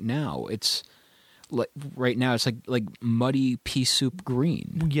going on right now, it's like muddy pea soup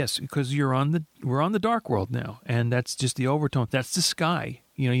green. Yes, because we're on the dark world now, and that's just the overtone. That's the sky.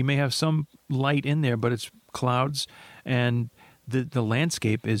 You know, you may have some light in there, but it's clouds, and the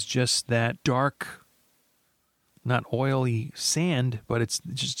landscape is just that dark, not oily sand, but it's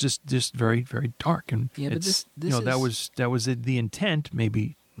just very, very dark. And Yeah, but it's, this that was the intent.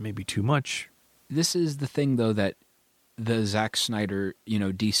 Maybe too much. This is the thing, though, that the Zack Snyder,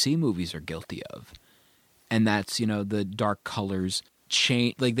 DC movies are guilty of. And that's, the dark colors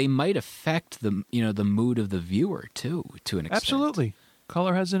change. Like, they might affect the mood of the viewer, too, to an extent. Absolutely.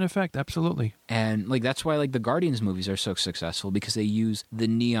 Color has an effect. Absolutely. And, like, that's why, like, the Guardians movies are so successful, because they use the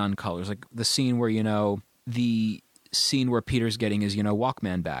neon colors. Like, the scene where, the scene where Peter's getting his,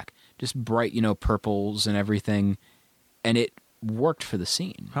 Walkman back. Just bright, purples and everything. And it worked for the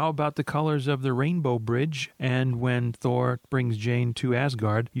scene. How about the colors of the Rainbow Bridge? And when Thor brings Jane to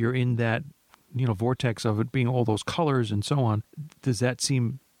Asgard, you're in that, vortex of it being all those colors and so on. Does that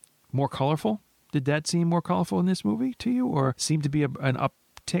seem more colorful? Did that seem more colorful in this movie to you, or seem to be an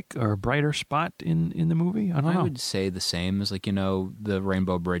uptick or a brighter spot in the movie? I don't know. I would say the same as the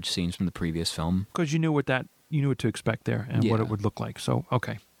Rainbow Bridge scenes from the previous film. Because you knew what to expect there and what it would look like. So,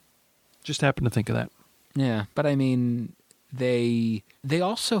 okay. Just happened to think of that. Yeah, but I mean, they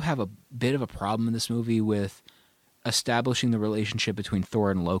also have a bit of a problem in this movie with establishing the relationship between Thor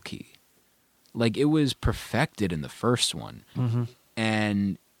and Loki. Like, it was perfected in the first one,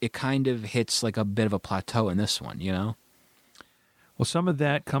 and it kind of hits like a bit of a plateau in this one, Well, some of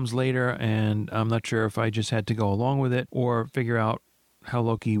that comes later, and I'm not sure if I just had to go along with it or figure out how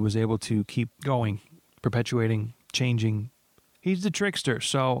Loki was able to keep going, perpetuating, changing. He's the trickster,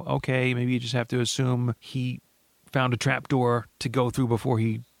 so, okay, maybe you just have to assume he found a trapdoor to go through before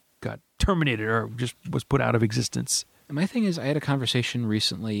he got terminated or just was put out of existence. My thing is, I had a conversation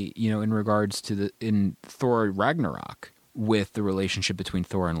recently, in regards to in Thor Ragnarok with the relationship between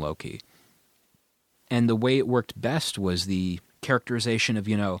Thor and Loki. And the way it worked best was the characterization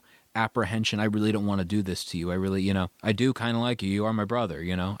of, apprehension. I really don't want to do this to you. I really, I do kind of like you. You are my brother,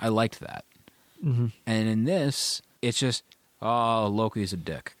 I liked that. Mm-hmm. And in this, it's just, oh, Loki's a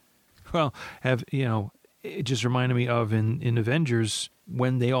dick. Well, it just reminded me of in Avengers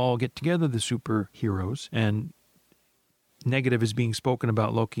when they all get together, the superheroes, and negative is being spoken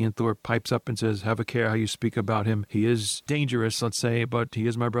about Loki, and Thor pipes up and says, have a care how you speak about him. He is dangerous, let's say, but he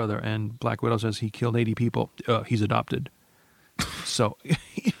is my brother. And Black Widow says he killed 80 people. He's adopted. So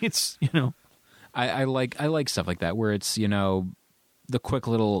it's, I like stuff like that where it's, the quick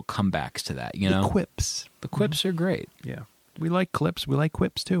little comebacks to that, The quips. The quips are great. Yeah. We like clips. We like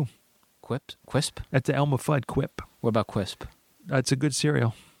quips, too. Quisp? That's the Elmer Fudd quip. What about Quisp? That's a good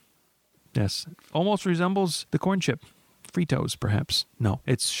cereal. Yes. Almost resembles the corn chip. Fritos, perhaps. No,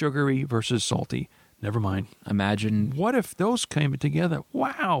 it's sugary versus salty. Never mind. Imagine. What if those came together?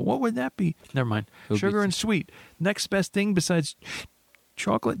 Wow, what would that be? Never mind. Sugar and sweet. Next best thing besides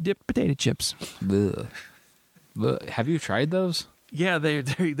chocolate dipped potato chips. Ugh. Ugh. Have you tried those? Yeah,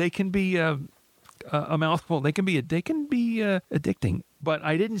 they can be a mouthful. They can be addicting. But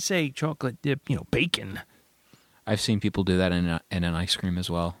I didn't say chocolate dip, bacon. I've seen people do that in an ice cream as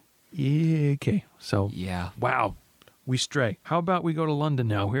well. Yeah, okay. So, yeah. Wow. We stray. How about we go to London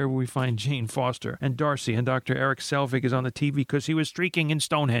now? Here we find Jane Foster and Darcy, and Dr. Eric Selvig is on the TV because he was streaking in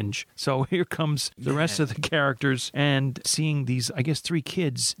Stonehenge. So here comes the rest of the characters, and seeing these, I guess, 3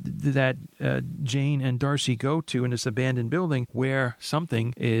 kids that Jane and Darcy go to in this abandoned building where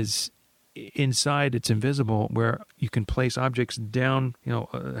something is inside it's invisible, where you can place objects down,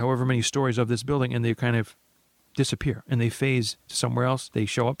 however many stories of this building, and they kind of disappear and they phase somewhere else. They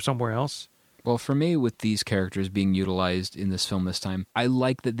show up somewhere else. Well, for me, with these characters being utilized in this film this time, I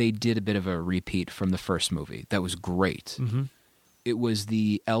like that they did a bit of a repeat from the first movie. That was great. Mm-hmm. It was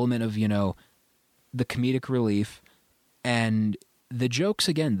the element of, the comedic relief and the jokes.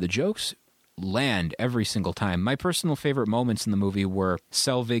 Again, the jokes land every single time. My personal favorite moments in the movie were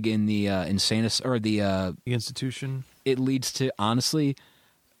Selvig in the the institution. It leads to, honestly,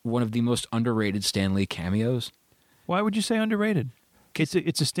 one of the most underrated Stan Lee cameos. Why would you say underrated? It's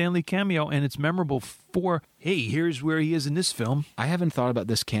a Stan Lee cameo, and it's memorable for, hey, here's where he is in this film. I haven't thought about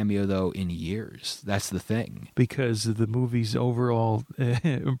this cameo, though, in years. That's the thing. Because of the movie's overall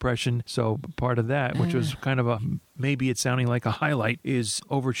impression. So part of that, which was kind of maybe it's sounding like a highlight, is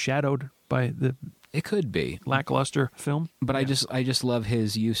overshadowed by the It could be lackluster film. But yeah. I just love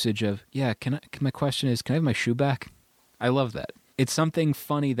his usage of, my question is, can I have my shoe back? I love that. It's something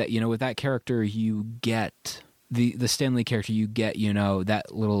funny that, with that character, you get the Stan Lee character, you get, that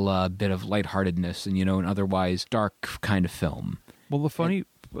little bit of lightheartedness and, an otherwise dark kind of film. Well,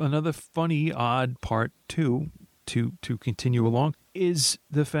 another funny, odd part, too, to continue along, is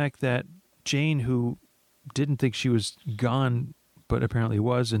the fact that Jane, who didn't think she was gone, but apparently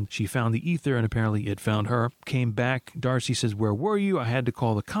was, and she found the ether, and apparently it found her, came back. Darcy says, "Where were you? I had to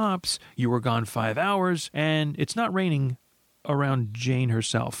call the cops. You were gone 5 hours." And it's not raining around Jane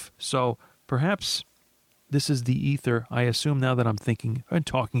herself. So perhaps this is the ether, I assume, now that I'm thinking and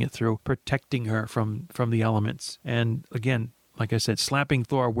talking it through, protecting her from the elements. And again, like I said, slapping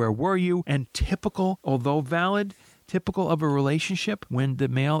Thor, "Where were you?" And typical, although valid, typical of a relationship when the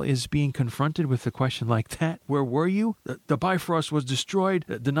male is being confronted with a question like that. "Where were you? The Bifrost was destroyed.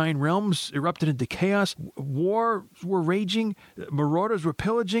 The 9 realms erupted into chaos. Wars were raging. Marauders were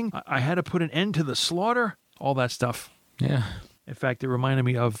pillaging. I had to put an end to the slaughter." All that stuff. Yeah. In fact, it reminded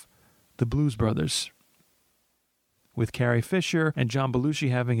me of the Blues Brothers with Carrie Fisher and John Belushi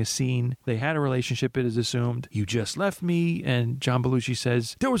having a scene. They had a relationship, it is assumed. "You just left me." And John Belushi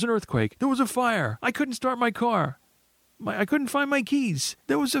says, "There was an earthquake. There was a fire. I couldn't start my car. I couldn't find my keys.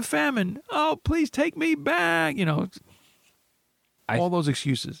 There was a famine. Oh, please take me back." All those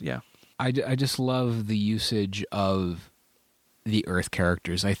excuses. Yeah. I just love the usage of the Earth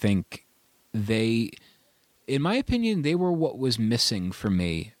characters. I think they, in my opinion, they were what was missing for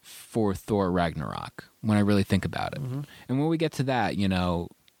me for Thor Ragnarok, when I really think about it. Mm-hmm. And when we get to that,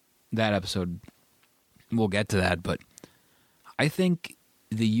 that episode, we'll get to that. But I think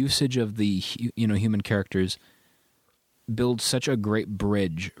the usage of the, human characters builds such a great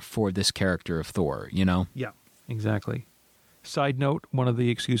bridge for this character of Thor, Yeah, exactly. Side note, one of the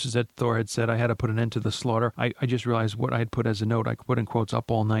excuses that Thor had said, "I had to put an end to the slaughter." I just realized what I had put as a note. I put in quotes "Up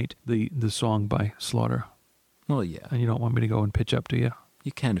All Night," the song by Slaughter. Well, yeah. And you don't want me to go and pitch up, do you?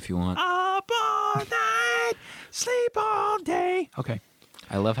 You can if you want. Up all night, sleep all day. Okay.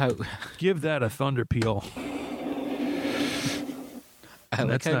 I love how... Give that a thunder peal.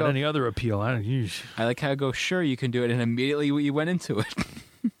 That's not any other appeal. I like how I go, "Sure, you can do it," and immediately you went into it.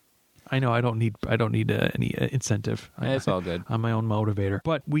 I know. I don't need any incentive. It's all good. I'm my own motivator.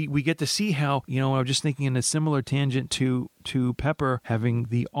 But we get to see how, I was just thinking in a similar tangent to Pepper having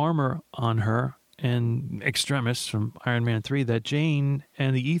the armor on her and Extremis from Iron Man 3, that Jane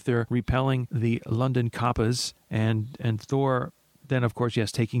and the ether repelling the London Kappas, and Thor then, of course,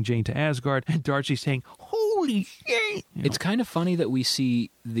 yes, taking Jane to Asgard, and Darcy saying, "Holy shit!" It's kind of funny that we see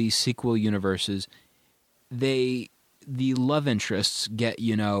the sequel universes. The love interests get,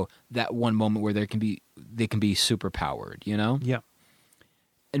 that one moment where they can be super powered, Yeah.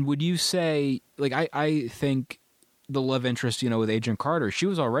 And would you say, I think the love interest, with Agent Carter, she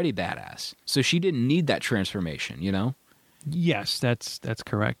was already badass, so she didn't need that transformation, Yes, that's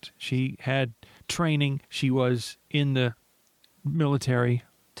correct. She had training. She was in the military.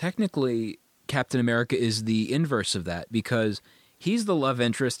 Technically, Captain America is the inverse of that, because he's the love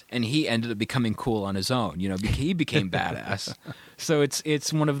interest, and he ended up becoming cool on his own. He became badass. So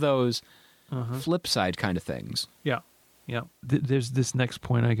it's one of those flip side kind of things. Yeah, yeah. There's this next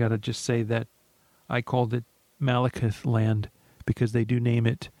point I gotta just say that I called it Malekith Land because they do name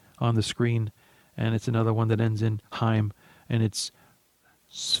it on the screen, and it's another one that ends in Heim, and it's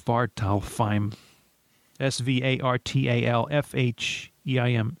Svartalfheim. Svartalfheim.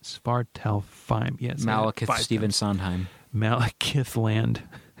 Svartalfheim. Yes. Malekith Stephen Sondheim. Malekith Land.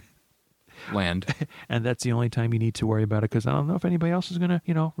 And that's the only time you need to worry about it, because I don't know if anybody else is going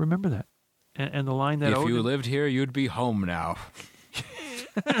to, remember that. And the line that if you lived here, you'd be home now.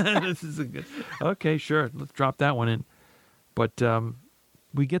 This is a good... Okay, sure. Let's drop that one in. But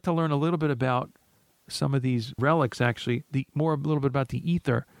we get to learn a little bit about some of these relics, actually, a little bit about the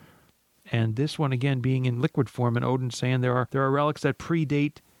ether. And this one, again, being in liquid form, and Odin saying there are relics that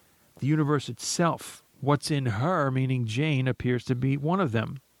predate the universe itself. What's in her, meaning Jane, appears to be one of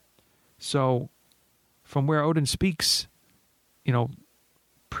them. So, from where Odin speaks,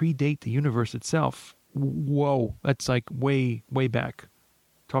 predate the universe itself. Whoa, that's like way, way back.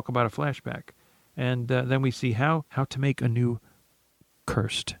 Talk about a flashback. And then we see how to make a new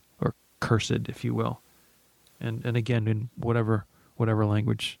cursed, or cursed, if you will. And again, in whatever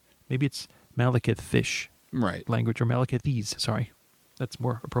language. Maybe it's Malekith fish language, or Malekithese, sorry. That's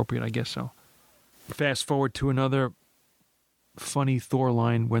more appropriate, I guess so. Fast forward to another funny Thor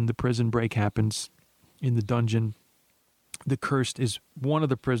line when the prison break happens in the dungeon. The cursed is one of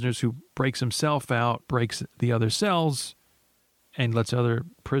the prisoners who breaks himself out, breaks the other cells, and lets other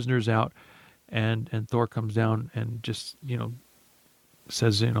prisoners out. And Thor comes down and just,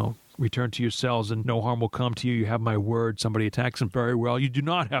 says, return to your cells and no harm will come to you. You have my word. Somebody attacks him. Very well. You do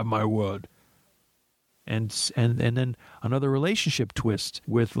not have my word. And then another relationship twist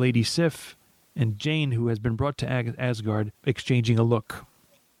with Lady Sif and Jane, who has been brought to Asgard, exchanging a look.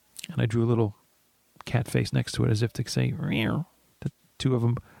 And I drew a little cat face next to it as if to say, meow. The two of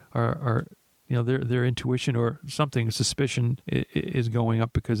them are their intuition or something, suspicion is going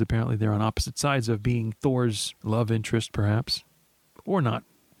up, because apparently they're on opposite sides of being Thor's love interest, perhaps. Or not.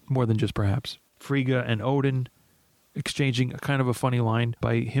 More than just perhaps. Frigga and Odin exchanging a kind of a funny line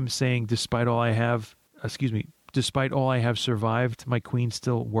by him saying, despite all I have survived, my queen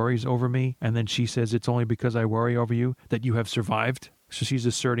still worries over me. And then she says, it's only because I worry over you that you have survived. So she's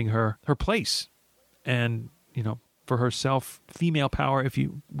asserting her place. And, for herself, female power, if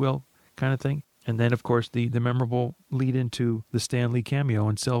you will, kind of thing. And then, of course, the memorable lead into the Stan Lee cameo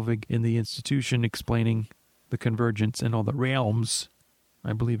and Selvig in the institution explaining the convergence and all the realms,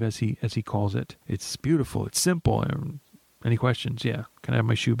 I believe, as he calls it. It's beautiful. It's simple. Any questions? Yeah. Can I have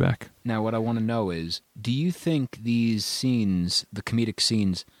my shoe back? Now, what I want to know is, do you think these scenes, the comedic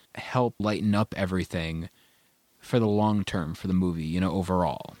scenes, help lighten up everything for the long term for the movie,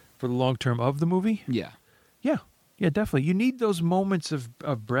 overall? For the long term of the movie? Yeah. Yeah, definitely. You need those moments of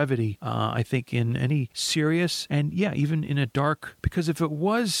brevity, I think, in any serious and, even in a dark, because if it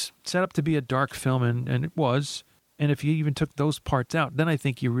was set up to be a dark film, and it was, and if you even took those parts out, then I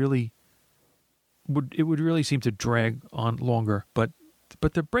think it would really seem to drag on longer. But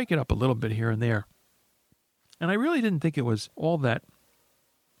to break it up a little bit here and there. And I really didn't think it was all that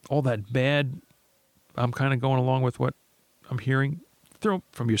bad. I'm kind of going along with what I'm hearing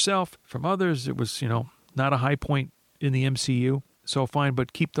from yourself, from others. It was, not a high point in the MCU, so fine,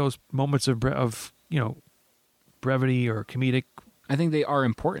 but keep those moments of brevity or comedic. I think they are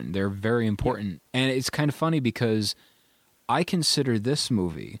important. They're very important. Yeah. And it's kind of funny because I consider this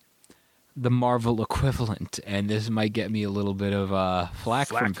movie the Marvel equivalent, and this might get me a little bit of flack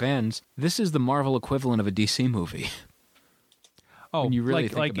from fans. This is the Marvel equivalent of a DC movie. Oh, when you really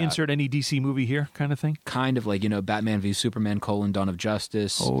like insert any DC movie here kind of thing? Kind of like, Batman v Superman, Dawn of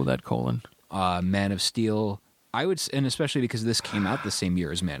Justice. Oh, that : Man of Steel. I would, and especially because this came out the same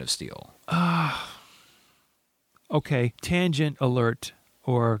year as Man of Steel. Okay, tangent alert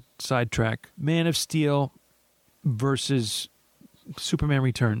or sidetrack. Man of Steel versus Superman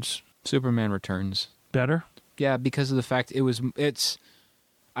Returns. Superman Returns. Better? Yeah, because of the fact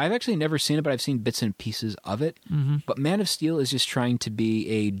I've actually never seen it, but I've seen bits and pieces of it. Mm-hmm. But Man of Steel is just trying to be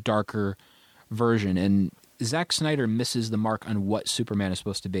a darker version, and Zack Snyder misses the mark on what Superman is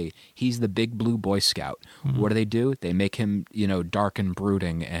supposed to be. He's the big blue Boy Scout. Mm-hmm. What do? They make him, dark and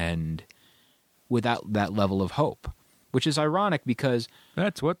brooding and without that level of hope, which is ironic because...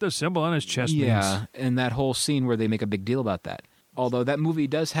 That's what the symbol on his chest means. Yeah, and that whole scene where they make a big deal about that. Although that movie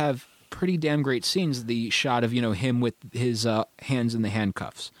does have pretty damn great scenes, the shot of, him with his hands in the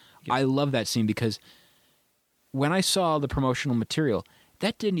handcuffs. Yep. I love that scene because when I saw the promotional material,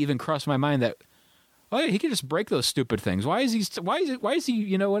 that didn't even cross my mind that... Oh, yeah, he could just break those stupid things. Why is he,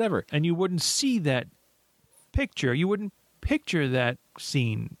 whatever? And you wouldn't see that picture. You wouldn't picture that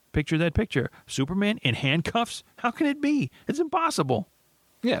scene. Picture that picture. Superman in handcuffs? How can it be? It's impossible.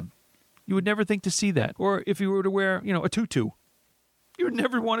 Yeah. You would never think to see that. Or if you were to wear, a tutu, you would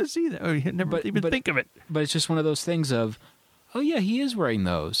never want to see that. Or you'd never think of it. But it's just one of those things of, oh, yeah, he is wearing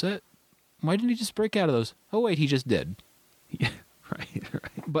those. Why didn't he just break out of those? Oh, wait, he just did. Yeah, right.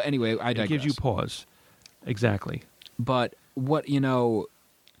 But anyway, I digress. It gives you pause. Exactly. But what,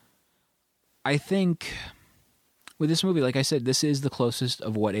 I think with this movie, like I said, this is the closest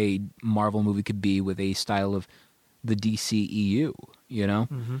of what a Marvel movie could be with a style of the DCEU,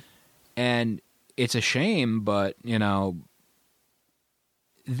 Mm-hmm. And it's a shame, but,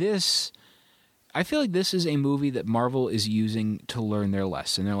 I feel like this is a movie that Marvel is using to learn their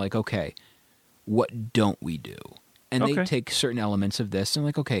lesson. They're like, okay, what don't we do? And they take certain elements of this and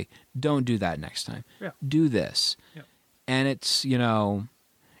like, okay, don't do that next time. Yeah. Do this. Yeah. And it's,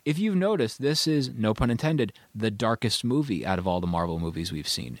 if you've noticed, this is, no pun intended, the darkest movie out of all the Marvel movies we've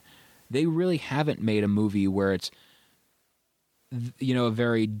seen. They really haven't made a movie where it's, a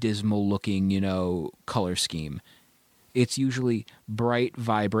very dismal looking, color scheme. It's usually bright,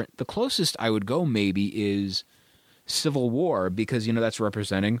 vibrant. The closest I would go maybe is Civil War because, that's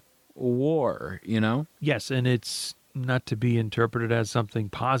representing war, Yes, and it's not to be interpreted as something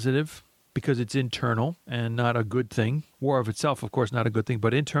positive because it's internal and not a good thing. War of itself, of course, not a good thing,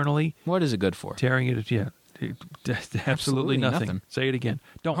 but internally. What is it good for? Tearing it, absolutely nothing. Say it again.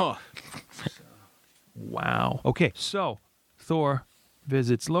 Don't. Huh. Wow. Okay, so Thor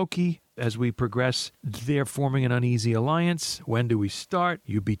visits Loki. As we progress, they're forming an uneasy alliance. When do we start?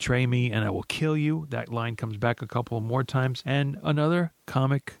 You betray me and I will kill you. That line comes back a couple more times. And another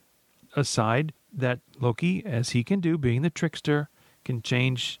comic aside that Loki, as he can do, being the trickster, can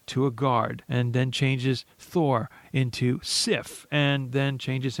change to a guard and then changes Thor into Sif and then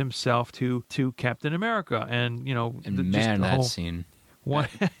changes himself to Captain America. And, that scene. Want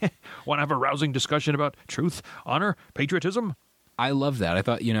to have a rousing discussion about truth, honor, patriotism? I love that. I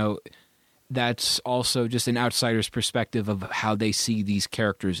thought, that's also just an outsider's perspective of how they see these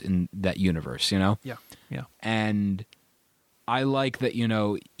characters in that universe, Yeah. And I like that,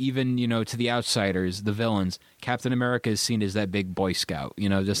 even, to the outsiders, the villains, Captain America is seen as that big Boy Scout,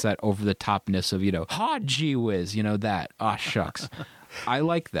 just that over-the-topness of, ha, gee whiz, that, shucks. I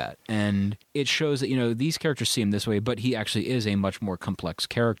like that. And it shows that, these characters see him this way, but he actually is a much more complex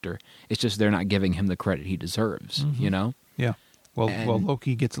character. It's just they're not giving him the credit he deserves, Yeah. Well,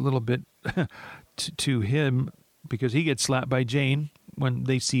 Loki gets a little bit to him because he gets slapped by Jane when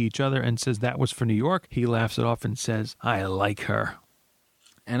they see each other and says that was for New York. He laughs it off and says, I like her.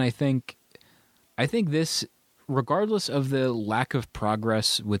 And I think this, regardless of the lack of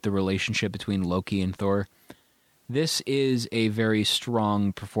progress with the relationship between Loki and Thor, this is a very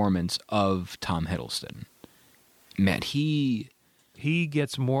strong performance of Tom Hiddleston. Man, he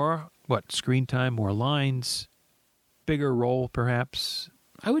gets more, screen time, more lines, bigger role perhaps.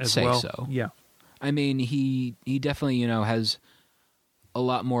 I would say so. Yeah. I mean, he definitely, has a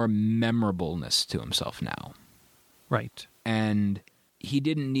lot more memorableness to himself now. Right. And he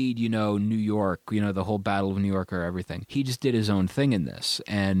didn't need, New York, the whole Battle of New York or everything. He just did his own thing in this.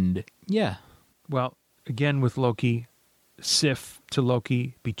 And yeah. Well, again with Loki, Sif to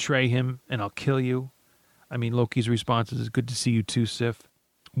Loki, betray him and I'll kill you. I mean, Loki's response is good to see you too, Sif.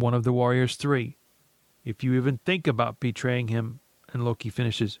 One of the Warriors 3. If you even think about betraying him, and Loki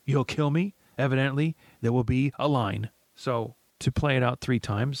finishes, you'll kill me? Evidently, there will be a line. So to play it out 3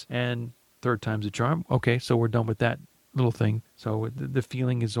 times, and third time's a charm. Okay, so we're done with that little thing. So the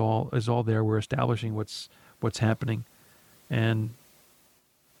feeling is all there. We're establishing what's happening, and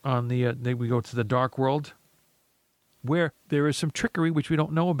on then we go to the Dark World, where there is some trickery which we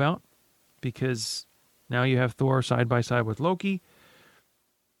don't know about, because now you have Thor side by side with Loki.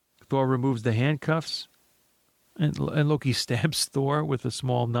 Thor removes the handcuffs, and Loki stabs Thor with a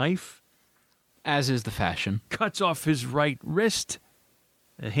small knife. As is the fashion. Cuts off his right wrist,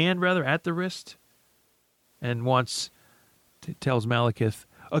 hand at the wrist, and tells Malekith,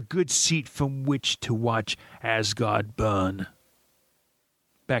 a good seat from which to watch Asgard burn.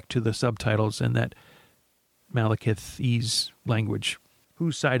 Back to the subtitles and that Malekithese language.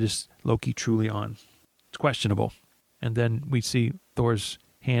 Whose side is Loki truly on? It's questionable. And then we see Thor's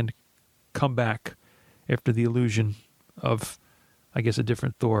hand come back after the illusion of, I guess, a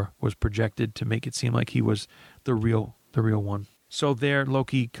different Thor was projected to make it seem like he was the real one. So there,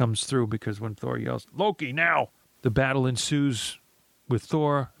 Loki comes through because when Thor yells, Loki, now! The battle ensues with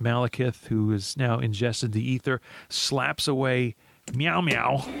Thor. Malekith, who has now ingested the ether, slaps away Meow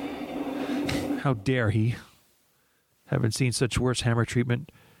Meow. How dare he? Haven't seen such worse hammer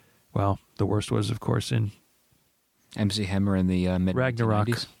treatment. Well, the worst was, of course, in MC Hammer in the mid Ragnarok.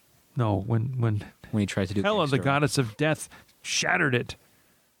 1990s. No, when he tried to do Hela, the goddess of death, shattered it.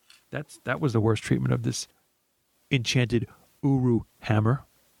 That was the worst treatment of this enchanted Uru hammer.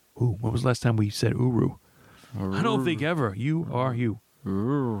 Ooh, when was the last time we said Uru? I don't think ever. You are you.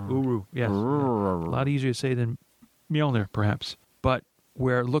 Uru, yes. A lot easier to say than Mjolnir, perhaps. But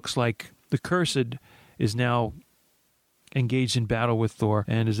where it looks like the Cursed is now engaged in battle with Thor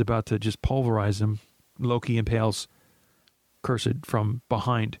and is about to just pulverize him, Loki impales Cursed from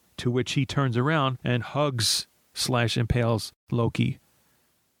behind, to which he turns around and hugs / impales Loki.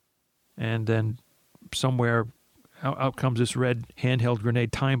 And then somewhere out comes this red handheld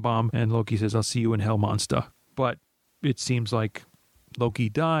grenade time bomb, and Loki says, "I'll see you in hell, monster." But it seems like Loki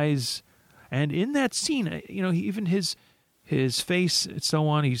dies, and in that scene, even his face and so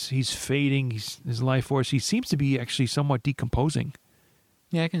on, he's fading. His life force. He seems to be actually somewhat decomposing.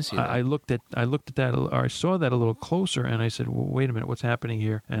 Yeah, I can see that. I looked at that, or I saw that a little closer, and I said, well, "Wait a minute, what's happening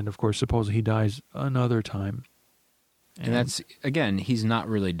here?" And of course, supposedly he dies another time. And that's, again, he's not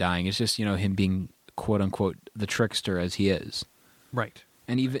really dying. It's just, him being, quote unquote, the trickster as he is. Right.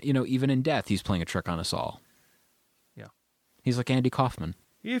 And even in death, he's playing a trick on us all. Yeah. He's like Andy Kaufman.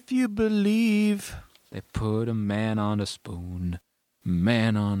 If you believe. They put a man on a spoon,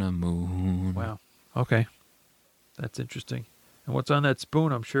 man on a moon. Wow. Okay. That's interesting. And what's on that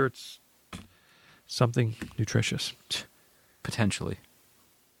spoon? I'm sure it's something nutritious. Potentially.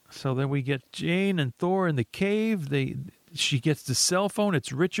 So then we get Jane and Thor in the cave. She gets the cell phone.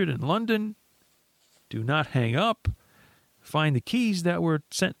 It's Richard in London. Do not hang up. Find the keys that were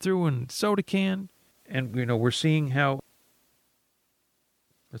sent through in soda can. And, we're seeing how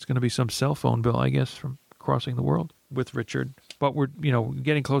it's going to be some cell phone bill, I guess, from crossing the world with Richard. But we're,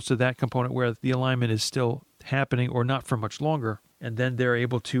 getting close to that component where the alignment is still happening or not for much longer. And then they're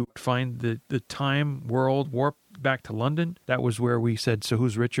able to find the time world warp back to London. That was where we said, so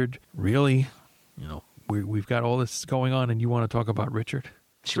who's Richard? Really? We've got all this going on and you want to talk about Richard?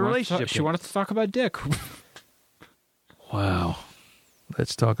 She wanted to talk about Dick. Wow.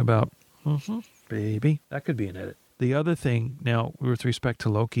 Let's talk about baby. That could be an edit. The other thing now with respect to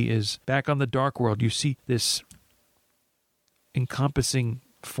Loki is back on the Dark World, you see this encompassing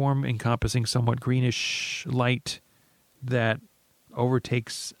somewhat greenish light that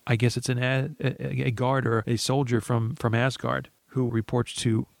overtakes, I guess it's a guard or a soldier from Asgard who reports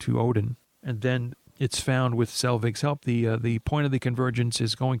to Odin. And then it's found with Selvig's help. The point of the convergence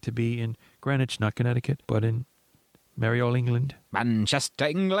is going to be in Greenwich, not Connecticut, but in merry old England. Manchester,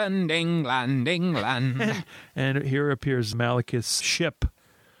 England. And here appears Malekith's ship.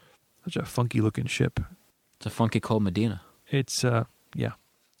 Such a funky-looking ship. It's a funky cold Medina. It's, yeah.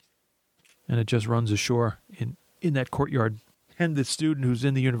 And it just runs ashore in that courtyard. And the student who's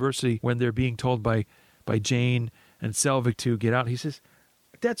in the university, when they're being told by Jane and Selvig to get out, he says,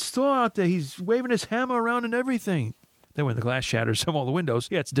 "That's Thor out there. He's waving his hammer around and everything." Then when the glass shatters from all the windows,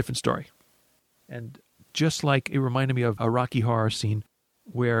 yeah, it's a different story. And just like it reminded me of a Rocky Horror scene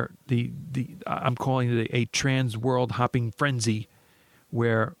where I'm calling it a trans world hopping frenzy,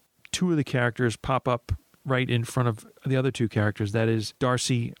 where two of the characters pop up right in front of the other two characters. That is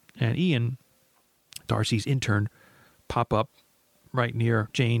Darcy and Ian. Darcy's intern pop up right near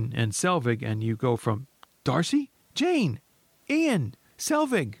Jane and Selvig, and you go from Darcy, Jane, Ian,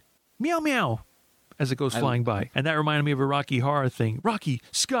 Selvig, meow meow, as it goes flying by. And that reminded me of a Rocky Horror thing. Rocky,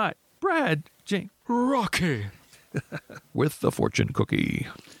 Scott, Brad, Jane, Rocky. With the fortune cookie.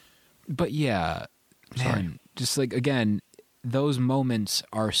 But yeah, man, just like, again, those moments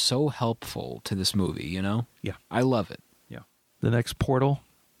are so helpful to this movie, Yeah. I love it. Yeah. The next portal,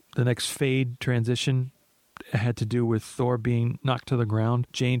 the next fade transition had to do with Thor being knocked to the ground,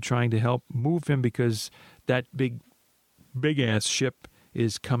 Jane trying to help move him because that big ass ship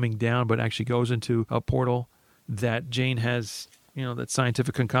is coming down, but actually goes into a portal that Jane has, that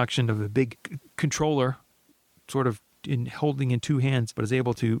scientific concoction of a big controller sort of holding in two hands, but is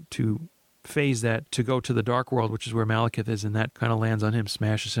able to phase that to go to the Dark World, which is where Malekith is, and that kind of lands on him,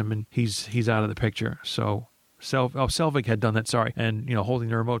 smashes him, and he's out of the picture. So Selvig had done that, sorry, and holding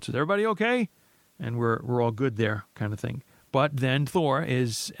the remote says, "Everybody okay?" And we're all good there, kind of thing. But then Thor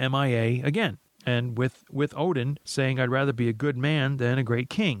is MIA again, and with Odin saying, "I'd rather be a good man than a great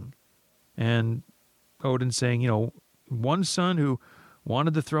king," and Odin saying, one son who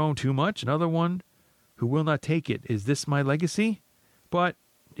wanted the throne too much, another one who will not take it. Is this my legacy? But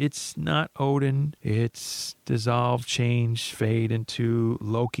it's not Odin. It's dissolve, change, fade into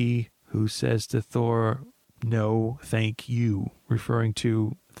Loki, who says to Thor, "No, thank you," referring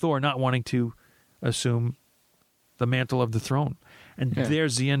to Thor not wanting to assume the mantle of the throne. And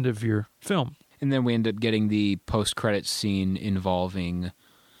there's the end of your film. And then we end up getting the post-credits scene involving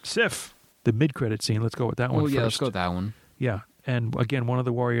Sif, the mid-credit scene. Let's go with that one first. Yeah, let's go with that one. Yeah, and again, one of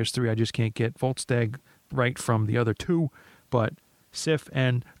the Warriors 3, I just can't get Volstagg right from the other two, but Sif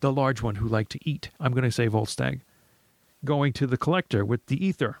and the large one who like to eat. I'm going to say Volstagg. Going to the Collector with the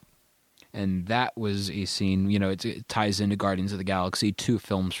ether. And that was a scene, it ties into Guardians of the Galaxy 2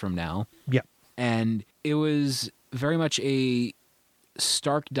 films from now. Yeah. And it was very much a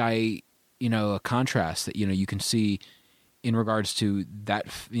stark a contrast that, you can see in regards to that,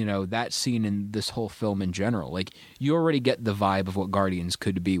 that scene in this whole film in general. Like, you already get the vibe of what Guardians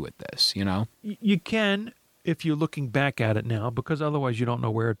could be with this, You can, if you're looking back at it now, because otherwise you don't know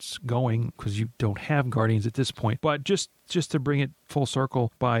where it's going because you don't have Guardians at this point. But just to bring it full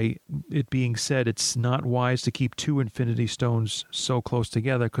circle, by it being said, it's not wise to keep two Infinity Stones so close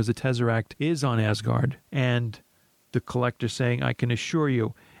together because the Tesseract is on Asgard, and the Collector saying, I can assure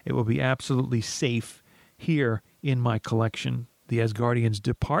you it will be absolutely safe here in my collection. The Asgardians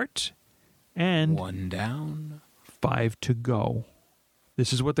depart, and 1 down, 5 to go.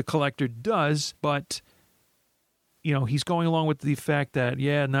 This is what the Collector does, but he's going along with the fact that,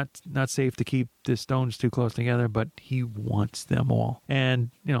 not safe to keep the stones too close together, but he wants them all. And,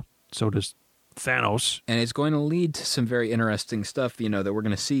 so does Thanos. And it's going to lead to some very interesting stuff, that we're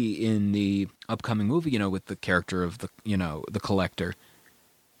going to see in the upcoming movie, with the character of the Collector.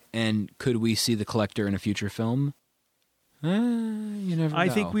 And could we see the Collector in a future film? You never know. I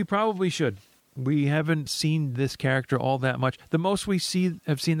think we probably should. We haven't seen this character all that much. The most we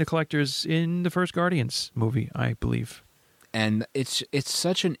have seen the Collectors in the first Guardians movie, I believe. And it's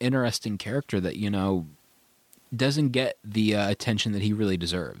such an interesting character that, doesn't get the attention that he really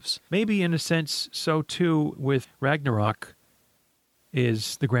deserves. Maybe in a sense, so too with Ragnarok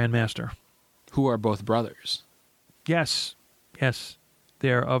is the Grandmaster. Who are both brothers. Yes.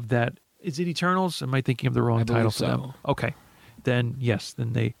 They're of that. Is it Eternals? Am I thinking of the wrong title for them? Okay. Then, yes,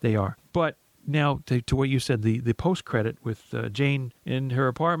 then they are. But now, to what you said, the post-credit with Jane in her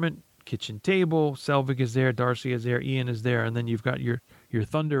apartment, kitchen table, Selvig is there, Darcy is there, Ian is there, and then you've got your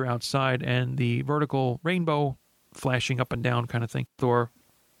thunder outside and the vertical rainbow flashing up and down kind of thing. Thor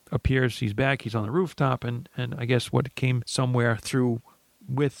appears, he's back, he's on the rooftop, and I guess what came somewhere through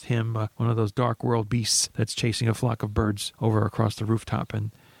with him, one of those dark world beasts that's chasing a flock of birds over across the rooftop,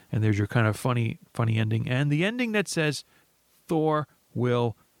 and there's your kind of funny ending. And the ending that says, Thor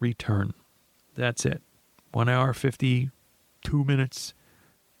will return. That's it. 1 hour, 52 minutes.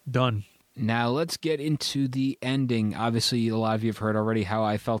 Done. Now let's get into the ending. Obviously, a lot of you have heard already how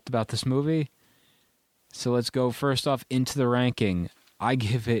I felt about this movie. So let's go first off into the ranking. I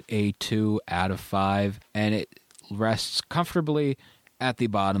give it a 2 out of 5, and it rests comfortably at the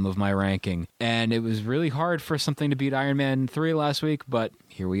bottom of my ranking. And it was really hard for something to beat Iron Man 3 last week, but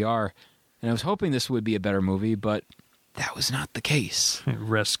here we are. And I was hoping this would be a better movie, but that was not the case. It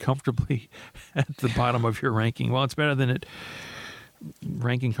rests comfortably at the bottom of your ranking. Well, it's better than it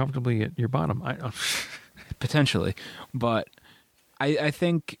ranking comfortably at your bottom. Potentially. But I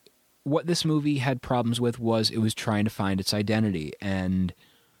think what this movie had problems with was it was trying to find its identity. And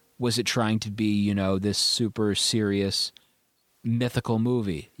was it trying to be, this super serious, mythical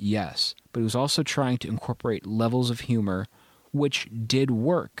movie? Yes. But it was also trying to incorporate levels of humor, which did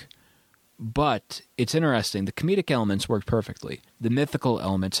work. But it's interesting. The comedic elements worked perfectly. The mythical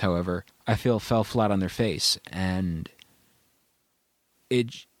elements, however, I feel fell flat on their face. And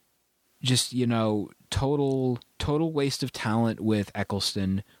it just, total waste of talent with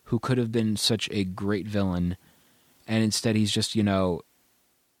Eccleston, who could have been such a great villain. And instead he's just,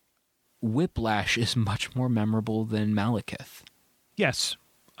 Whiplash is much more memorable than Malekith. Yes,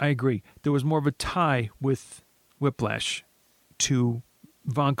 I agree. There was more of a tie with Whiplash to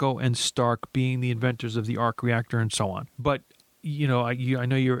Vanko and Stark being the inventors of the arc reactor and so on. But, I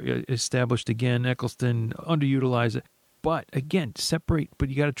know you're established again, Eccleston, underutilize it. But again, but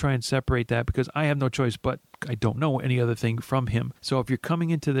you got to try and separate that because I have no choice, but I don't know any other thing from him. So if you're coming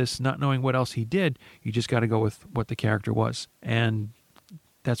into this not knowing what else he did, you just got to go with what the character was. And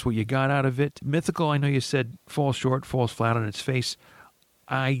that's what you got out of it. Mythical, I know you said falls short, falls flat on its face.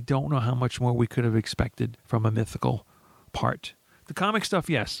 I don't know how much more we could have expected from a mythical part. The comic stuff,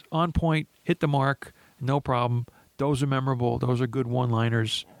 yes, on point, hit the mark, no problem. Those are memorable. Those are good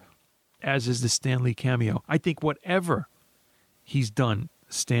one-liners, as is the Stan Lee cameo. I think whatever he's done,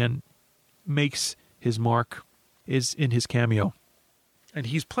 Stan makes his mark is in his cameo. And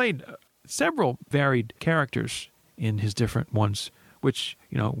he's played several varied characters in his different ones, which,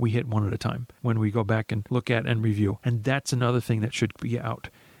 we hit one at a time when we go back and look at and review. And that's another thing that should be out,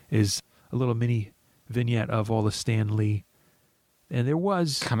 is a little mini vignette of all the Stan Lee. And there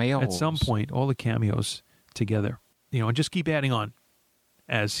was, cameos. At some point, all the cameos together. And just keep adding on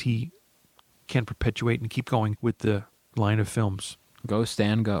as he can perpetuate and keep going with the line of films. Go,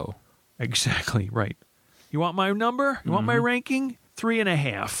 Stan, go. Exactly, right. You want my number? You want my ranking?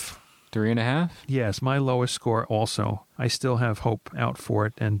 3.5. 3.5? Yes, my lowest score also. I still have hope out for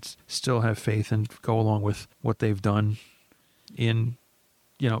it and still have faith and go along with what they've done in,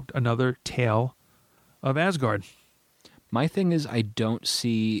 another tale of Asgard. My thing is I don't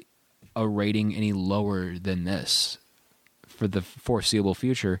see a rating any lower than this for the foreseeable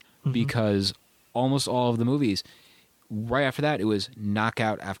future because almost all of the movies, right after that, it was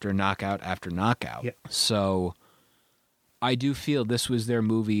knockout after knockout after knockout. Yep. So I do feel this was their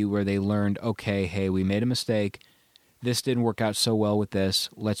movie where they learned, okay, hey, we made a mistake. This didn't work out so well with this.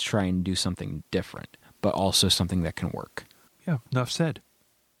 Let's try and do something different, but also something that can work. Yeah, enough said.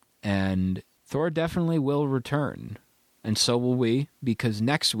 And Thor definitely will return. And so will we, because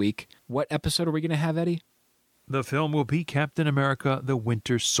next week, what episode are we going to have, Eddie? The film will be Captain America, the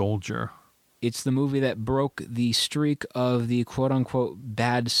Winter Soldier. It's the movie that broke the streak of the quote-unquote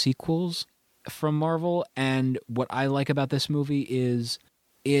bad sequels from Marvel. And what I like about this movie is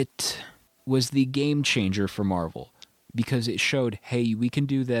it was the game changer for Marvel because it showed, hey, we can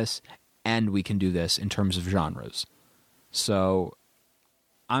do this and we can do this in terms of genres. So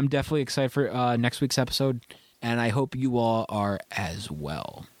I'm definitely excited for next week's episode, and I hope you all are as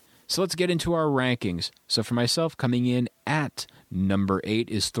well. So let's get into our rankings. So for myself, coming in at number 8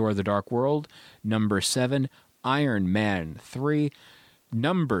 is Thor the Dark World. Number 7, Iron Man 3.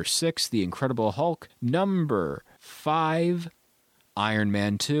 Number 6, The Incredible Hulk. Number 5, Iron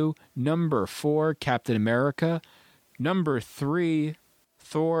Man 2. Number 4, Captain America. Number 3,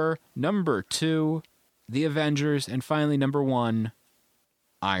 Thor. Number 2, The Avengers. And finally, number 1,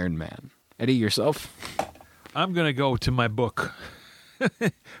 Iron Man. Eddie, yourself? I'm going to go to my book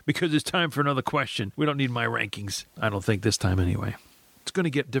because it's time for another question. We don't need my rankings. I don't think this time anyway. It's going to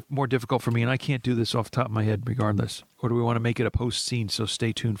get more difficult for me, and I can't do this off the top of my head regardless. Or do we want to make it a post-scene, so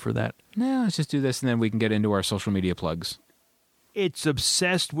stay tuned for that. No, let's just do this, and then we can get into our social media plugs. It's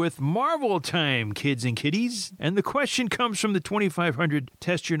Obsessed with Marvel time, kids and kiddies. And the question comes from the 2500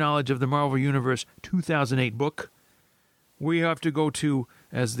 Test Your Knowledge of the Marvel Universe 2008 book. We have to go to,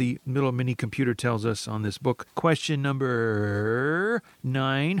 as the little mini computer tells us on this book, question number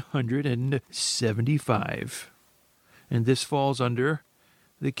 975. And this falls under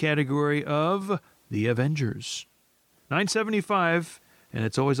the category of the Avengers. 975, and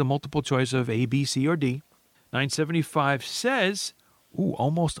it's always a multiple choice of A, B, C, or D. 975 says,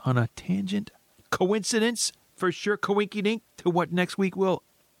 almost on a tangent, coincidence, for sure, coinkydink to what next week will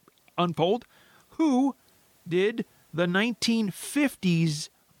unfold. Who did the 1950s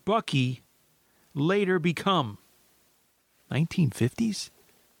Bucky later become? 1950s?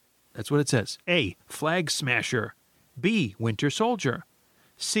 That's what it says. A, Flag Smasher. B, Winter Soldier.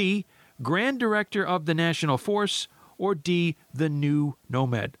 C, Grand Director of the National Force. Or D, the New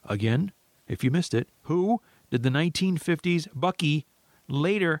Nomad. Again, if you missed it, who did the 1950s Bucky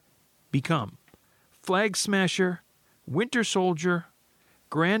later become? Flag Smasher, Winter Soldier,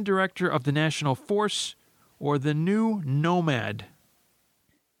 Grand Director of the National Force, or the New Nomad?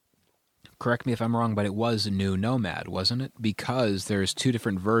 Correct me if I'm wrong, but it was New Nomad, wasn't it? Because there's 2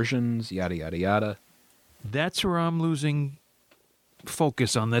 different versions, yada, yada, yada. That's where I'm losing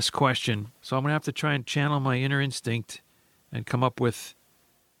focus on this question. So I'm going to have to try and channel my inner instinct and come up with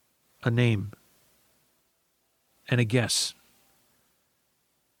a name and a guess.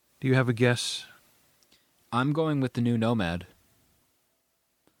 Do you have a guess? I'm going with the New Nomad.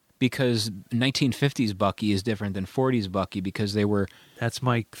 Because 1950s Bucky is different than 40s Bucky because they were... That's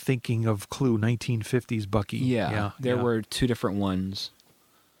my thinking of clue, 1950s Bucky. Yeah, there were 2 different ones.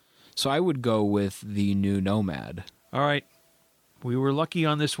 So I would go with the New Nomad. All right. We were lucky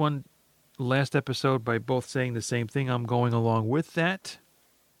on this one last episode by both saying the same thing. I'm going along with that.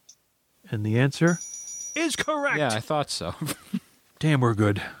 And the answer is correct. Yeah, I thought so. Damn, we're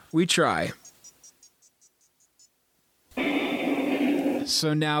good. We try.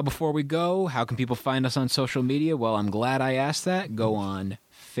 So now, before we go, how can people find us on social media? Well, I'm glad I asked that. Go on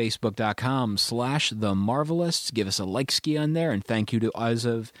Facebook.com/TheMarvelists. Give us a like ski on there. And thank you to, as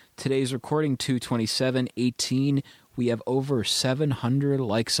of today's recording, 2/27/18, we have over 700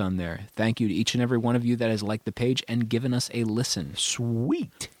 likes on there. Thank you to each and every one of you that has liked the page and given us a listen.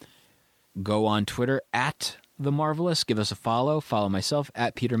 Sweet. Go on Twitter @The Marvelists. Give us a follow. Follow myself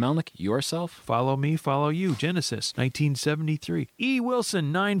 @Peter Melnick. Yourself. Follow me, follow you. Genesis, 1973. E.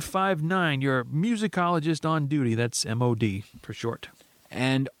 Wilson, 959. Your musicologist on duty. That's MOD for short.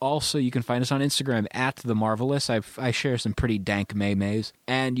 And also, you can find us on Instagram @The Marvelists. I share some pretty dank maymays.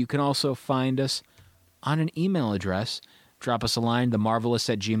 And you can also find us on an email address. Drop us a line,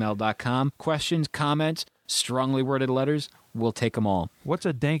 themarvelists@gmail.com. Questions, comments, strongly worded letters. We'll take them all. What's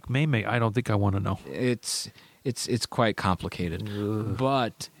a dank maymay? I don't think I want to know. It's quite complicated. Ugh.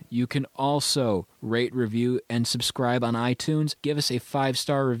 But you can also rate, review, and subscribe on iTunes. Give us a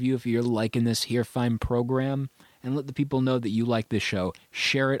 5-star review if you're liking this here fine program. And let the people know that you like this show.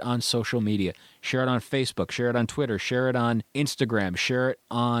 Share it on social media. Share it on Facebook. Share it on Twitter. Share it on Instagram. Share it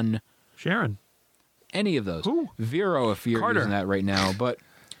on... Sharon. Any of those. Who? Vero, if you're Carter. using that right now. But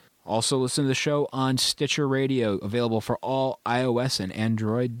Also listen to the show on Stitcher Radio, available for all iOS and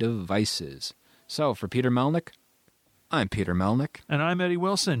Android devices. So, for Peter Melnick, I'm Peter Melnick. And I'm Eddie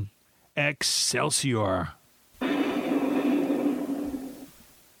Wilson. Excelsior.